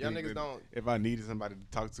necessarily y'all think niggas that don't. if I needed somebody to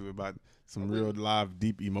talk to about some real live,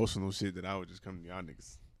 deep, emotional shit, that I would just come to y'all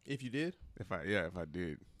niggas. If you did, If I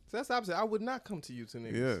did. so that's the opposite. I would not come to you two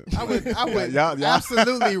niggas. Yeah. I would Y'all-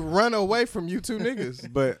 absolutely run away from you two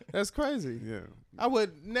niggas. But That's crazy. yeah. I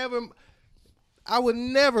would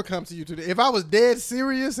never come to you today. If I was dead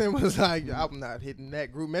serious and was like, I'm not hitting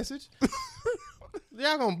that group message,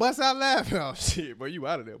 y'all gonna bust out laughing. Oh shit, boy, you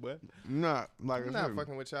out of there, boy. Not like I'm I not said,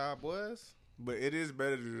 fucking with y'all boys. but it is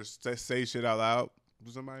better to just say shit out loud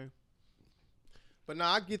to somebody. But no,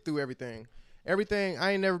 I get through everything. Everything,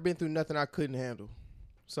 I ain't never been through nothing I couldn't handle.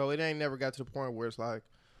 So it ain't never got to the point where it's like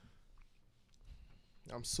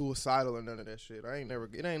I'm suicidal or none of that shit. It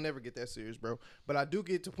ain't never get that serious, bro. But I do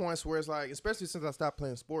get to points where it's like, especially since I stopped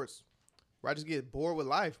playing sports, where I just get bored with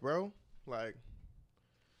life, bro. Like,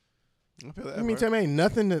 I feel that. you mean bro. tell me ain't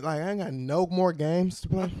nothing that, like, I ain't got no more games to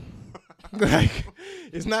play? Like,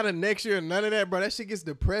 it's not a next year, none of that, bro. That shit gets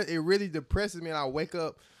depressed. It really depresses me, and I wake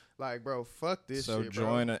up like, bro, fuck this so shit, bro.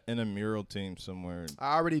 join an intramural team somewhere.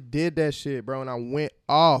 I already did that shit, bro, and I went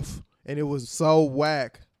off, and it was so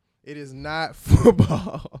whack. It is not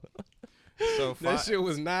football. So That shit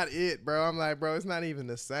was not it, bro. I'm like, bro, it's not even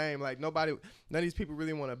the same. Like, none of these people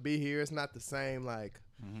really want to be here. It's not the same, like,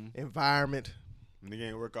 environment. Nigga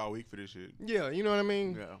ain't work all week for this shit. Yeah, you know what I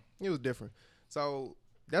mean? Yeah. It was different. So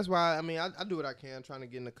that's why, I mean, I do what I can, trying to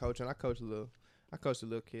get into coaching. I coach the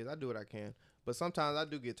little kids. I do what I can. But sometimes I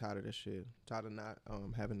do get tired of this shit. Tired of not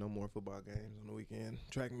having no more football games on the weekend.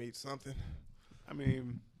 Track meet, something. I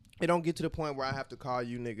mean, It don't get to the point where I have to call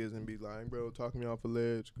you niggas and be like, bro, talk me off a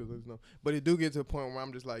ledge. But it do get to the point where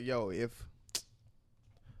I'm just like, yo, if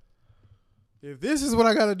this is what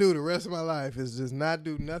I got to do the rest of my life is just not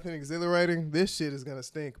do nothing exhilarating, this shit is going to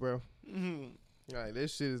stink, bro. Like,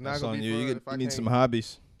 this shit is not That's going on to be you. fun You, if I need can't- some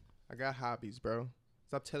hobbies. I got hobbies, bro.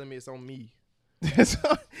 Stop telling me it's on me. That's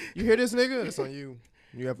on- You hear this nigga? It's on you.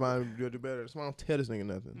 You got to find do better. That's why I don't tell this nigga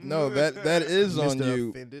nothing. no, that is on Mr. you.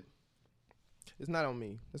 Offended. It's not on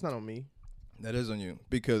me. It's not on me. That is on you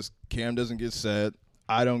because Cam doesn't get sad.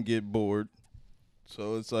 I don't get bored.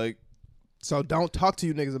 So it's like So don't talk to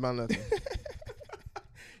you niggas about nothing.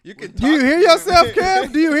 you can. Do you hear yourself,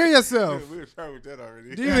 Kev? Do you hear yourself? we were starting with that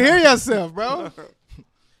already. Do you hear yourself, bro?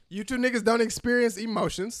 You two niggas don't experience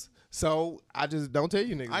emotions, so I just don't tell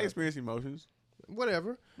you niggas. I nothing. experience emotions.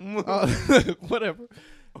 Whatever. Whatever.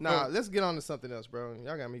 Nah, let's get on to something else, bro.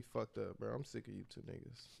 Y'all got me fucked up, bro. I'm sick of you two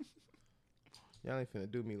niggas. Y'all ain't finna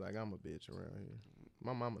do me like I'm a bitch around here.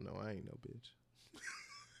 My mama know I ain't no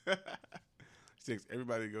bitch. Six.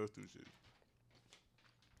 Everybody goes through shit.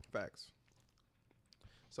 Facts.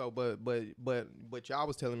 So, but y'all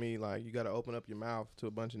was telling me like you got to open up your mouth to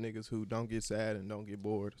a bunch of niggas who don't get sad and don't get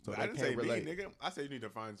bored, so I they didn't say can't relate. me, nigga. I said you need to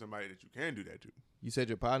find somebody that you can do that to. You said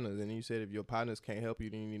your partners, and you said if your partners can't help you,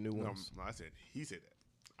 then you need new No, ones. I said he said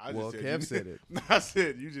that. I Well, just Kev you said need- it. No, I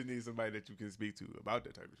said you just need somebody that you can speak to about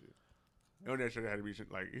that type of shit. You don't necessarily have to be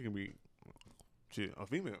like it can be shit a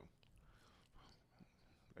female.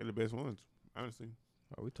 They're the best ones, honestly.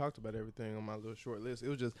 Oh, we talked about everything on my little short list. It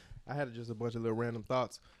was just I had just a bunch of little random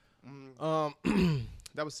thoughts.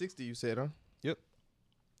 That was 60. You said, huh? Yep.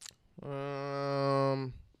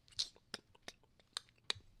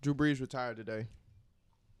 Drew Brees retired today.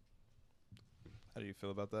 How do you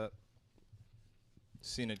feel about that?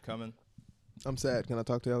 Seen it coming? I'm sad. Can I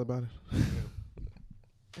talk to y'all about it?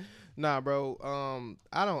 Nah, bro.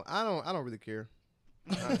 I don't really care.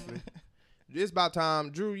 Honestly, it's about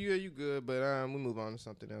time. Drew, you good, but we move on to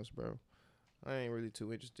something else, bro. I ain't really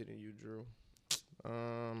too interested in you, Drew.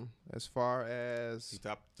 As far He as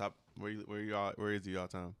top. Where is he all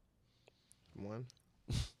time? one,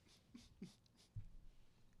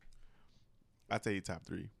 I'd say he top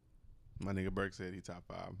 3. My nigga Burke said he top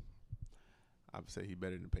 5. I'd say he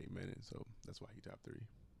better than Peyton Manning, so that's why he top 3.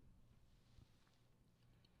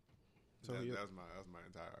 So that he- was my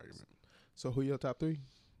entire argument. so who your top 3?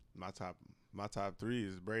 My top 3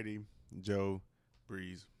 is Brady, Joe,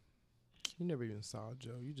 Breeze. You never even saw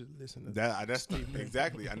Joe. You just listened to That's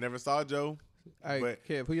exactly. I never saw Joe. Hey, but-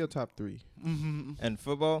 Kev, who your top 3? And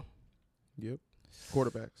football? Yep.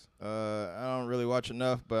 Quarterbacks. I don't really watch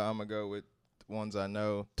enough, but I'm gonna go with the ones I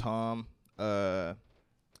know: Tom, Aaron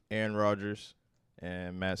Rodgers,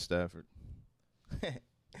 and Matt Stafford.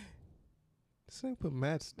 This ain't put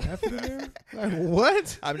Matt Stafford in there? Like,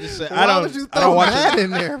 what? I'm just saying. Why would you throw Matt in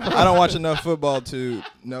there, bro? I don't watch enough football to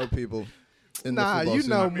know people. In the Nah, football you scene.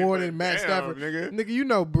 know I mean, more but than Matt damn, Stafford. nigga. Nigga, you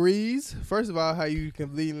know Breeze. First of all, how you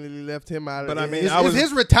conveniently left him out of But I mean, it's, I was- it's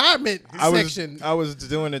his retirement I section. I was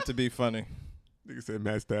doing it to be funny. Nigga said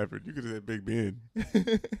Matt Stafford. You could have said Big Ben.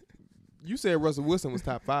 You said Russell Wilson was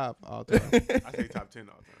top 5 all time. I say top 10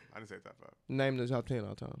 all time. I didn't say top 5. Name the top 10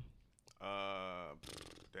 all time.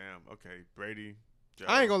 Damn. Okay, Brady. Joe.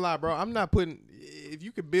 I ain't gonna lie, bro. I'm not putting. If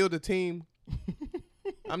you could build a team,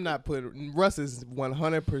 I'm not putting. Russ is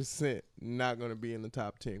 100% not gonna be in the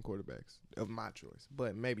top 10 quarterbacks of my choice,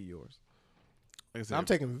 but maybe yours. Like I said,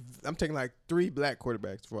 I'm taking like 3 black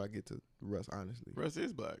quarterbacks before I get to Russ. Honestly, Russ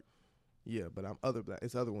is black. yeah, but I'm other black.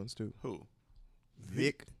 It's other ones too. Who?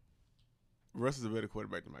 Vic. Russ is a better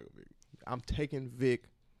quarterback than Michael Vick. I'm taking Vic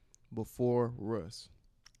before Russ.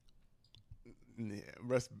 Yeah,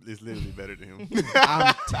 Russ is literally better than him.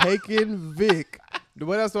 I'm taking Vic.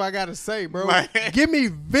 What else do I gotta say, bro? Man. Give me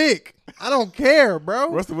Vic. I don't care, bro.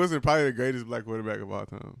 Russell Wilson is probably the greatest black quarterback of all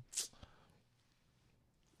time.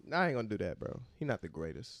 I ain't gonna do that, bro. He not the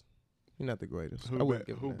greatest. He not the greatest. I Who, wouldn't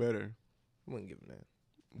give him who that. better? I wouldn't give him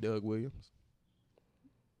that. Doug Williams,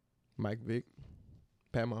 Mike Vick,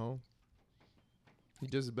 Pat Mahomes. He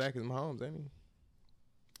just as black as Mahomes, ain't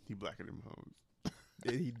He blacker than Mahomes.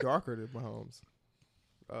 he? He darker than Mahomes.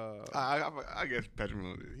 I guess Patrick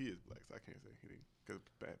Mahomes is. He is black, so I can't say he because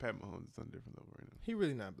Pat Mahomes is on a different level right now. He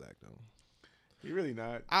really not black though. He really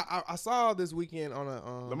not. I saw this weekend on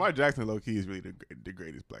a Lamar Jackson, low key, is really the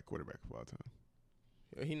greatest black quarterback of all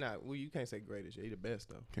time. He not. Well, you can't say greatest. He the best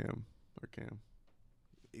though. Cam.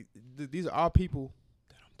 These are all people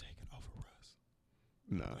that I'm taking over Russ.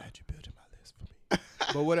 No. Glad you built my list for me.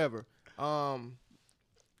 But whatever.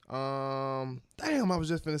 Damn, I was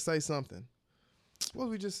just finna say something. What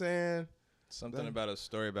was we just saying? Something about a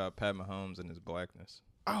story about Pat Mahomes and his blackness.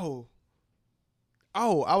 Oh,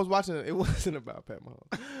 I was watching. It wasn't about Pat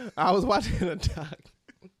Mahomes. I was watching a doc.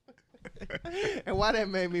 And why that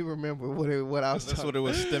made me remember what I was That's talking what it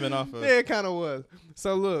was stemming off of. Yeah, it kind of was.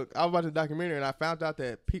 So look, I was watching a documentary and I found out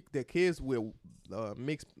that the kids with not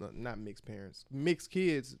mixed parents, mixed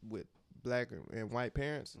kids with black and white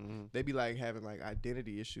parents, they be like having like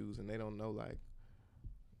identity issues and they don't know like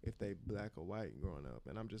if they black or white growing up.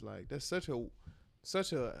 And I'm just like, that's such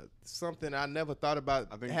a something I never thought about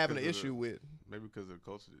I think having an because of issue with. Maybe because of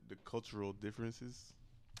the cultural differences.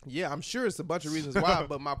 Yeah, I'm sure it's a bunch of reasons why,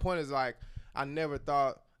 but my point is like I never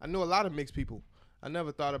thought I knew a lot of mixed people. I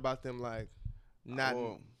never thought about them like not.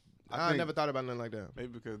 Well, I never thought about nothing like that. Maybe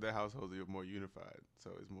because their households are more unified,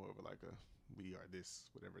 so it's more of like a we are this,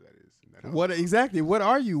 whatever that is. In that What household. exactly? What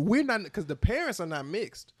are you? We're not because the parents are not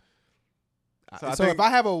mixed. So I So think if I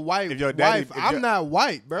have a white if your daddy- wife, if I'm your- not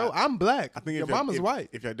white, bro. I'm black. I think your if your mama's white.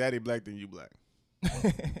 If your daddy black, then you black. If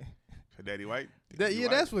your daddy white, then you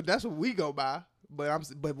white. That's what we go by.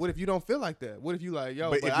 But what if you don't feel like that? What if you like yo?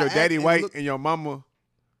 But if I your act daddy and white look- and your mama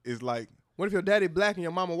is like, What if your daddy black and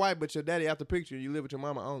your mama white, but your daddy out the picture, you live with your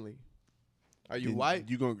mama only? Are you Then white?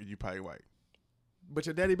 You probably white, But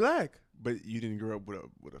your daddy black. but you didn't grow up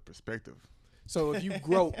with a perspective. So if you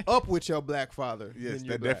grow up with your black father, Yes, then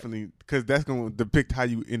you're that black. definitely, because that's gonna depict how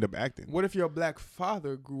you end up acting. What if your black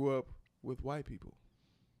father grew up with white people?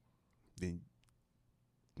 Then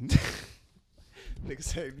Nigga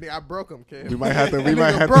say, nigga, I broke him, Cam. we might have to. That We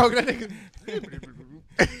might nigga have broke to. that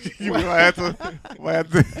nigga. You might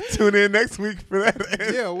have to tune in next week for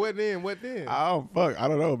that. Yeah, what then? What then? I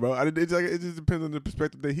don't know, bro. It just depends on the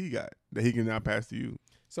perspective that he got, that he can now pass to you.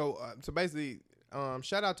 So basically,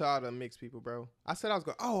 shout out to all the mixed people, bro. I said I was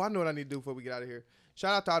going. Oh, I know what I need to do before we get out of here.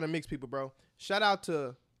 Shout out to all the mixed people, bro. Shout out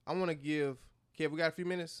to. I want to give. Kev, we got a few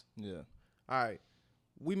minutes. Yeah. All right,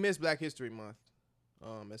 we missed Black History Month.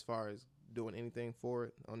 As far as doing anything for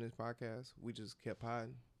it on this podcast, we just kept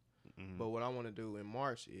hiding. But what I want to do in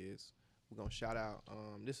March is we're gonna shout out.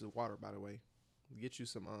 This is water, by the way. Get you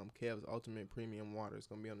some Kev's Ultimate Premium Water. It's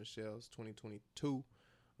gonna be on the shelves 2022.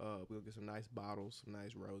 We'll get some nice bottles, some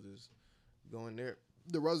nice roses. Go in there.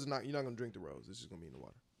 The roses you're not gonna drink the rose. It's just gonna be in the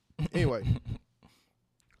water. Anyway,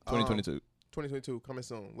 2022. 2022 coming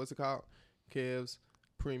soon. What's it called? Kev's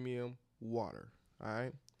Premium Water. All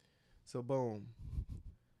right. So boom.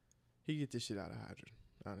 He get this shit out of hydrant.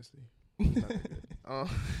 Honestly. It's not that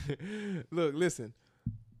good. Look, listen.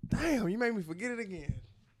 Damn, you made me forget it again.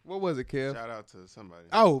 What was it, Kev? Shout out to somebody.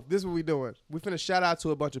 Oh, this is what we doing. We finna shout out to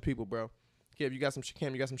a bunch of people, bro. Kev, you got some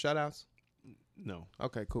shout outs? No.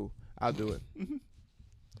 Okay, cool. I'll do it.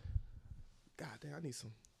 God damn, I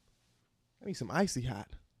need some icy hot.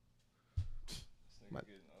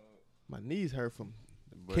 My knees hurt from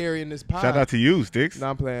carrying this pie. Shout out to you, Sticks. No,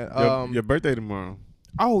 I'm playing. Your birthday tomorrow.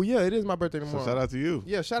 Oh yeah, it is my birthday tomorrow. So shout out to you.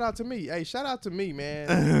 Yeah, shout out to me. Hey, shout out to me,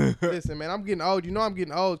 man. Listen, man, I'm getting old. You know I'm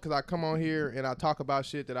getting old because I come on here and I talk about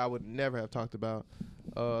shit that I would never have talked about.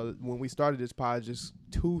 When we started this pod just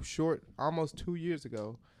almost 2 years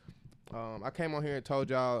ago, I came on here and told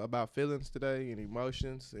y'all about feelings today and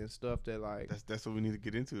emotions and stuff that like That's what we need to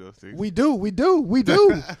get into, though, Sticks. we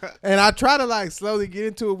do. And I try to like slowly get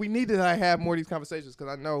into it. We need to like have more of these conversations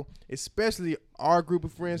because I know, especially our group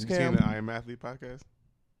of friends, You Cam. seen the I Am Athlete podcast?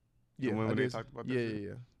 Yeah, when I they did. talked about that Yeah, shit?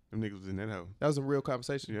 yeah. Them niggas was in that hoe. That was a real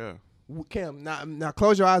conversation. Yeah. Cam, now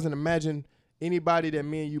close your eyes and imagine anybody that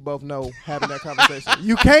me and you both know having that conversation.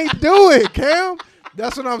 You can't do it, Cam.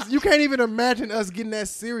 That's what you can't even imagine us getting that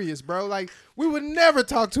serious, bro. Like, we would never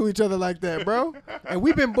talk to each other like that, bro. And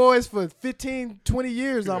we've been boys for 15, 20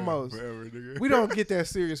 years almost. Forever, nigga. We don't get that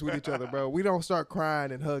serious with each other, bro. We don't start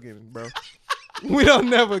crying and hugging, bro. We don't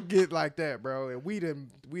never get like that, bro. And we didn't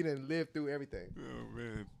live through everything. Oh,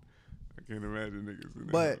 man. I can't imagine niggas in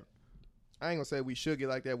that But hoe. I ain't gonna say we should get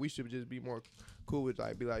like that. We should just be more cool with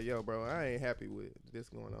like, be like, yo, bro, I ain't happy with this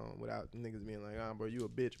going on without niggas being like, bro, you a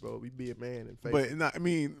bitch, bro. We be a man and face. But I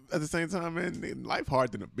mean, at the same time, man, life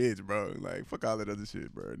hard than a bitch, bro. Like, fuck all that other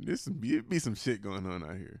shit, bro. It be some shit going on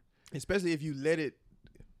out here. Especially if you let it.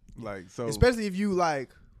 Like, so. Especially if you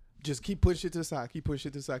like just keep putting shit to the side, keep pushing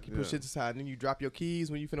shit to the side, keep Yeah. pushing shit to the side, and then you drop your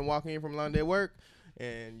keys when you finna walk in from a long day work,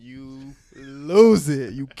 and you lose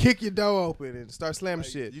it. You kick your door open and start slamming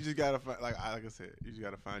like, shit. You just gotta find, like I said, you just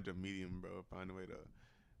gotta find your medium, bro. Find a way to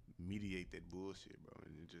mediate that bullshit, bro.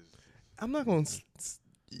 And it just. I'm not gonna.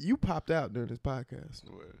 You popped out during this podcast.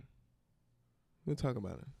 What? We'll talk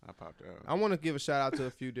about it. I popped out. I want to give a shout out to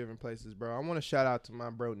a few different places, bro. I want to shout out to my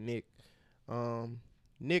bro Nick.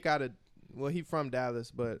 Nick he from Dallas,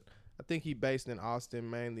 but I think he based in Austin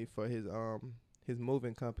mainly for his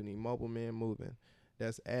moving company, Mobile Men Moving.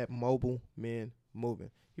 That's at Mobile Men Moving.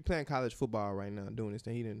 He playing college football right now, doing this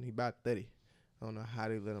thing. He about 30. I don't know how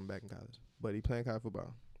they let him back in college, but he playing college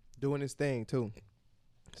football, doing his thing too.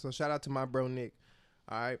 So shout out to my bro Nick.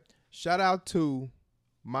 All right. Shout out to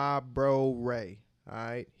my bro Ray. All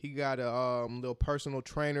right. He got a little personal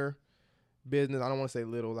trainer business. I don't want to say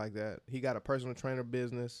little like that. He got a personal trainer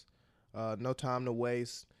business. No time to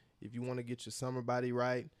waste. If you want to get your summer body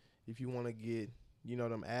right, if you want to get,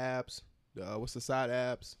 them abs, what's the side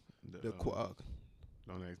abs?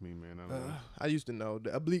 Don't ask me, man. I don't know. I used to know.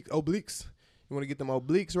 The obliques. You want to get them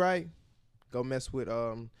obliques right? Go mess with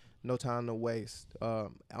No Time to Waste.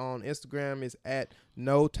 On Instagram, it's at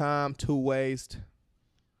No Time to Waste.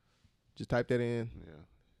 Just type that in. Yeah.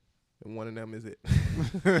 And one of them is it.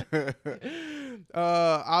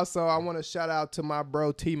 Also, I want to shout out to my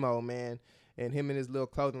bro Timo, man, and him and his little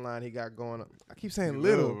clothing line he got going on. I keep saying You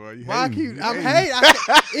little. little, bro. You Why hating. I'm You hating.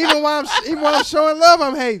 Even while I'm showing love,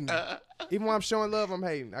 I'm hating. Even when I'm showing love, I'm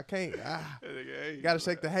hating. I can't. Gotta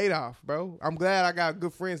shake the hate off, bro. I'm glad I got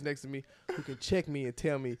good friends next to me who can check me and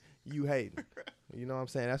tell me you hating. You know what I'm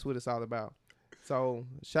saying? That's what it's all about. So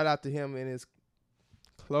shout out to him and his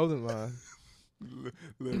clothing line.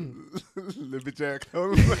 Little bitch ass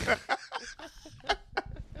clothes.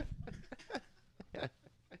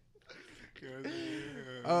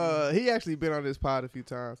 He actually been on this pod a few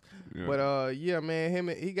times. Yeah. But yeah,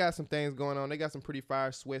 man, he got some things going on. They got some pretty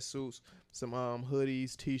fire sweatsuits, some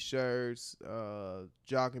hoodies, t-shirts,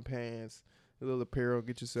 jogging pants, a little apparel.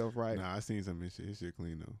 Get yourself right. Nah, I seen some of his shit. His shit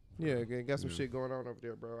clean though. Yeah, got some Yeah. shit going on over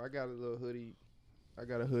there, bro. I got a little hoodie. I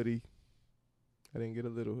got a hoodie. I didn't get a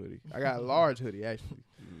little hoodie. I got a large hoodie, actually.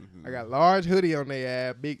 Mhm. I got large hoodie on their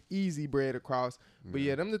ass, big easy bread across. But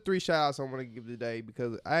yeah, them the 3 shout outs I want to give today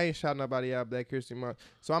because I ain't shout nobody out Black History Month.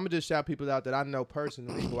 So I'm going to just shout people out that I know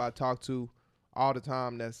personally who I talk to all the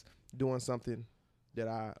time that's doing something that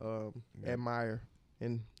I admire.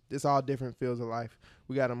 And it's all different fields of life.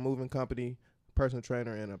 We got a moving company, personal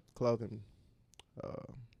trainer, and a clothing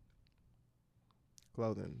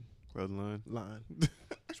Clothing line. line.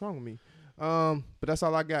 What's wrong with me? But that's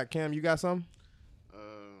all I got. Cam, you got something?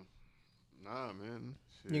 Nah, man.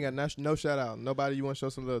 Shit. You ain't got no shout out. Nobody you want to show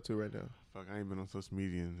some love to right now. Fuck, I ain't been on social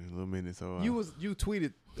media in a little minute, so You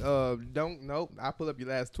tweeted I pull up your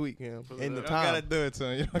last tweet, Cam. In the You don't gotta time. do it,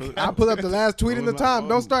 son. You don't gotta I pull up the last tweet in the What was my time. phone?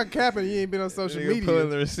 Don't start capping. You ain't been on social Nigga pulling media.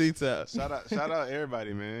 the receipts out. shout out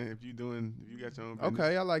everybody, man. If you got your own business,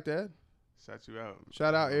 Okay, I like that. shout you out.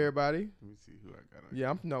 Shout out everybody. Let me see who I got on.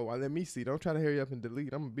 Yeah, let me see. Don't try to hurry up and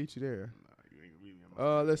delete. I'm gonna beat you there. Nah, you ain't gonna beat me on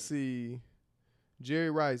my Let's see.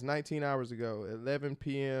 Jerry Rice, 19 hours ago, 11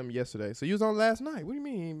 p.m. yesterday. So you was on last night. What do you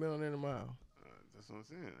mean you ain't been on there in a while? That's what I'm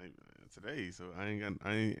saying. Today, so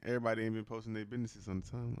everybody ain't been posting their businesses on the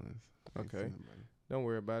timelines. I ain't Okay. seen nobody. Don't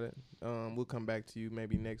worry about it. We'll come back to you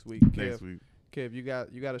maybe next week. Next week. Kev, you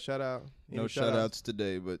got a shout out? No Any shout outs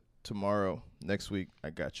today, but tomorrow, next week,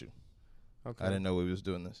 I got you. Okay. I didn't know we was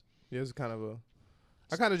doing this. Yeah, it's kind of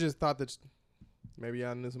I kind of just thought that maybe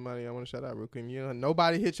y'all knew somebody I want to shout out real quick. You know,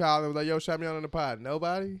 nobody hit y'all and was like, yo, shout me out on the pod.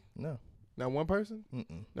 Nobody? No. Not one person?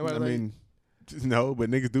 Mm-mm. Nobody I like, mean, no, but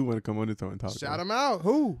niggas do want to come on this and talk. shout them out.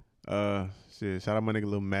 Who? Shit. Shout out my nigga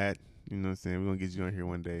Lil Matt. You know what I'm saying? We're gonna get you on here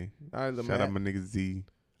one day. All right, Shout out my nigga Z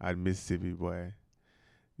out of Mississippi, boy.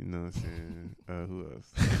 You know what I'm saying? Who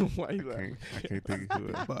else? Why you laughing? I can't think of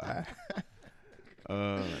who else. Boy.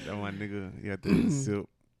 That one nigga, he got the silk.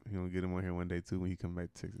 He gonna get him on here one day too when he come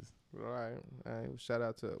back to Texas. All right. Shout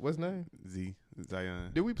out to, what's his name?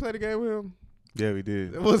 Zion. Did we play the game with him? Yeah, we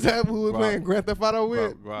did. Was that who we were Rock. playing Grand Theft Auto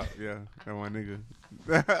with? Rock, yeah, that one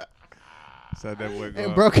nigga. Shout that boy.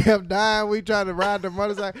 And bro kept dying. We trying to ride the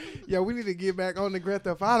motorcycle. Yo, we need to get back on the Grand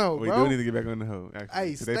Theft Auto, We bro. do need to get back on the hoe. Actually, Hey,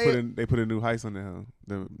 'Cause stay- they put a new heist on the hoe.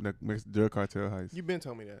 The drug cartel heist. You been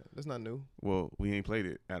told me that. That's not new. Well, we ain't played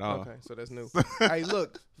it at all. Okay, so that's new. Hey,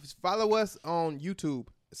 look, follow us on YouTube.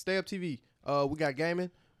 Stay Up TV. We got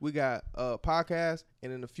gaming. We got podcast,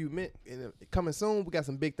 and in a few minutes, coming soon. We got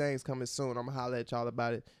some big things coming soon. I'm gonna holler at y'all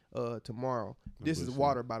about it tomorrow. This is bullshit.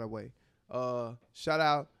 water, by the way. Shout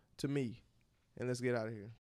out to me, and let's get out of here.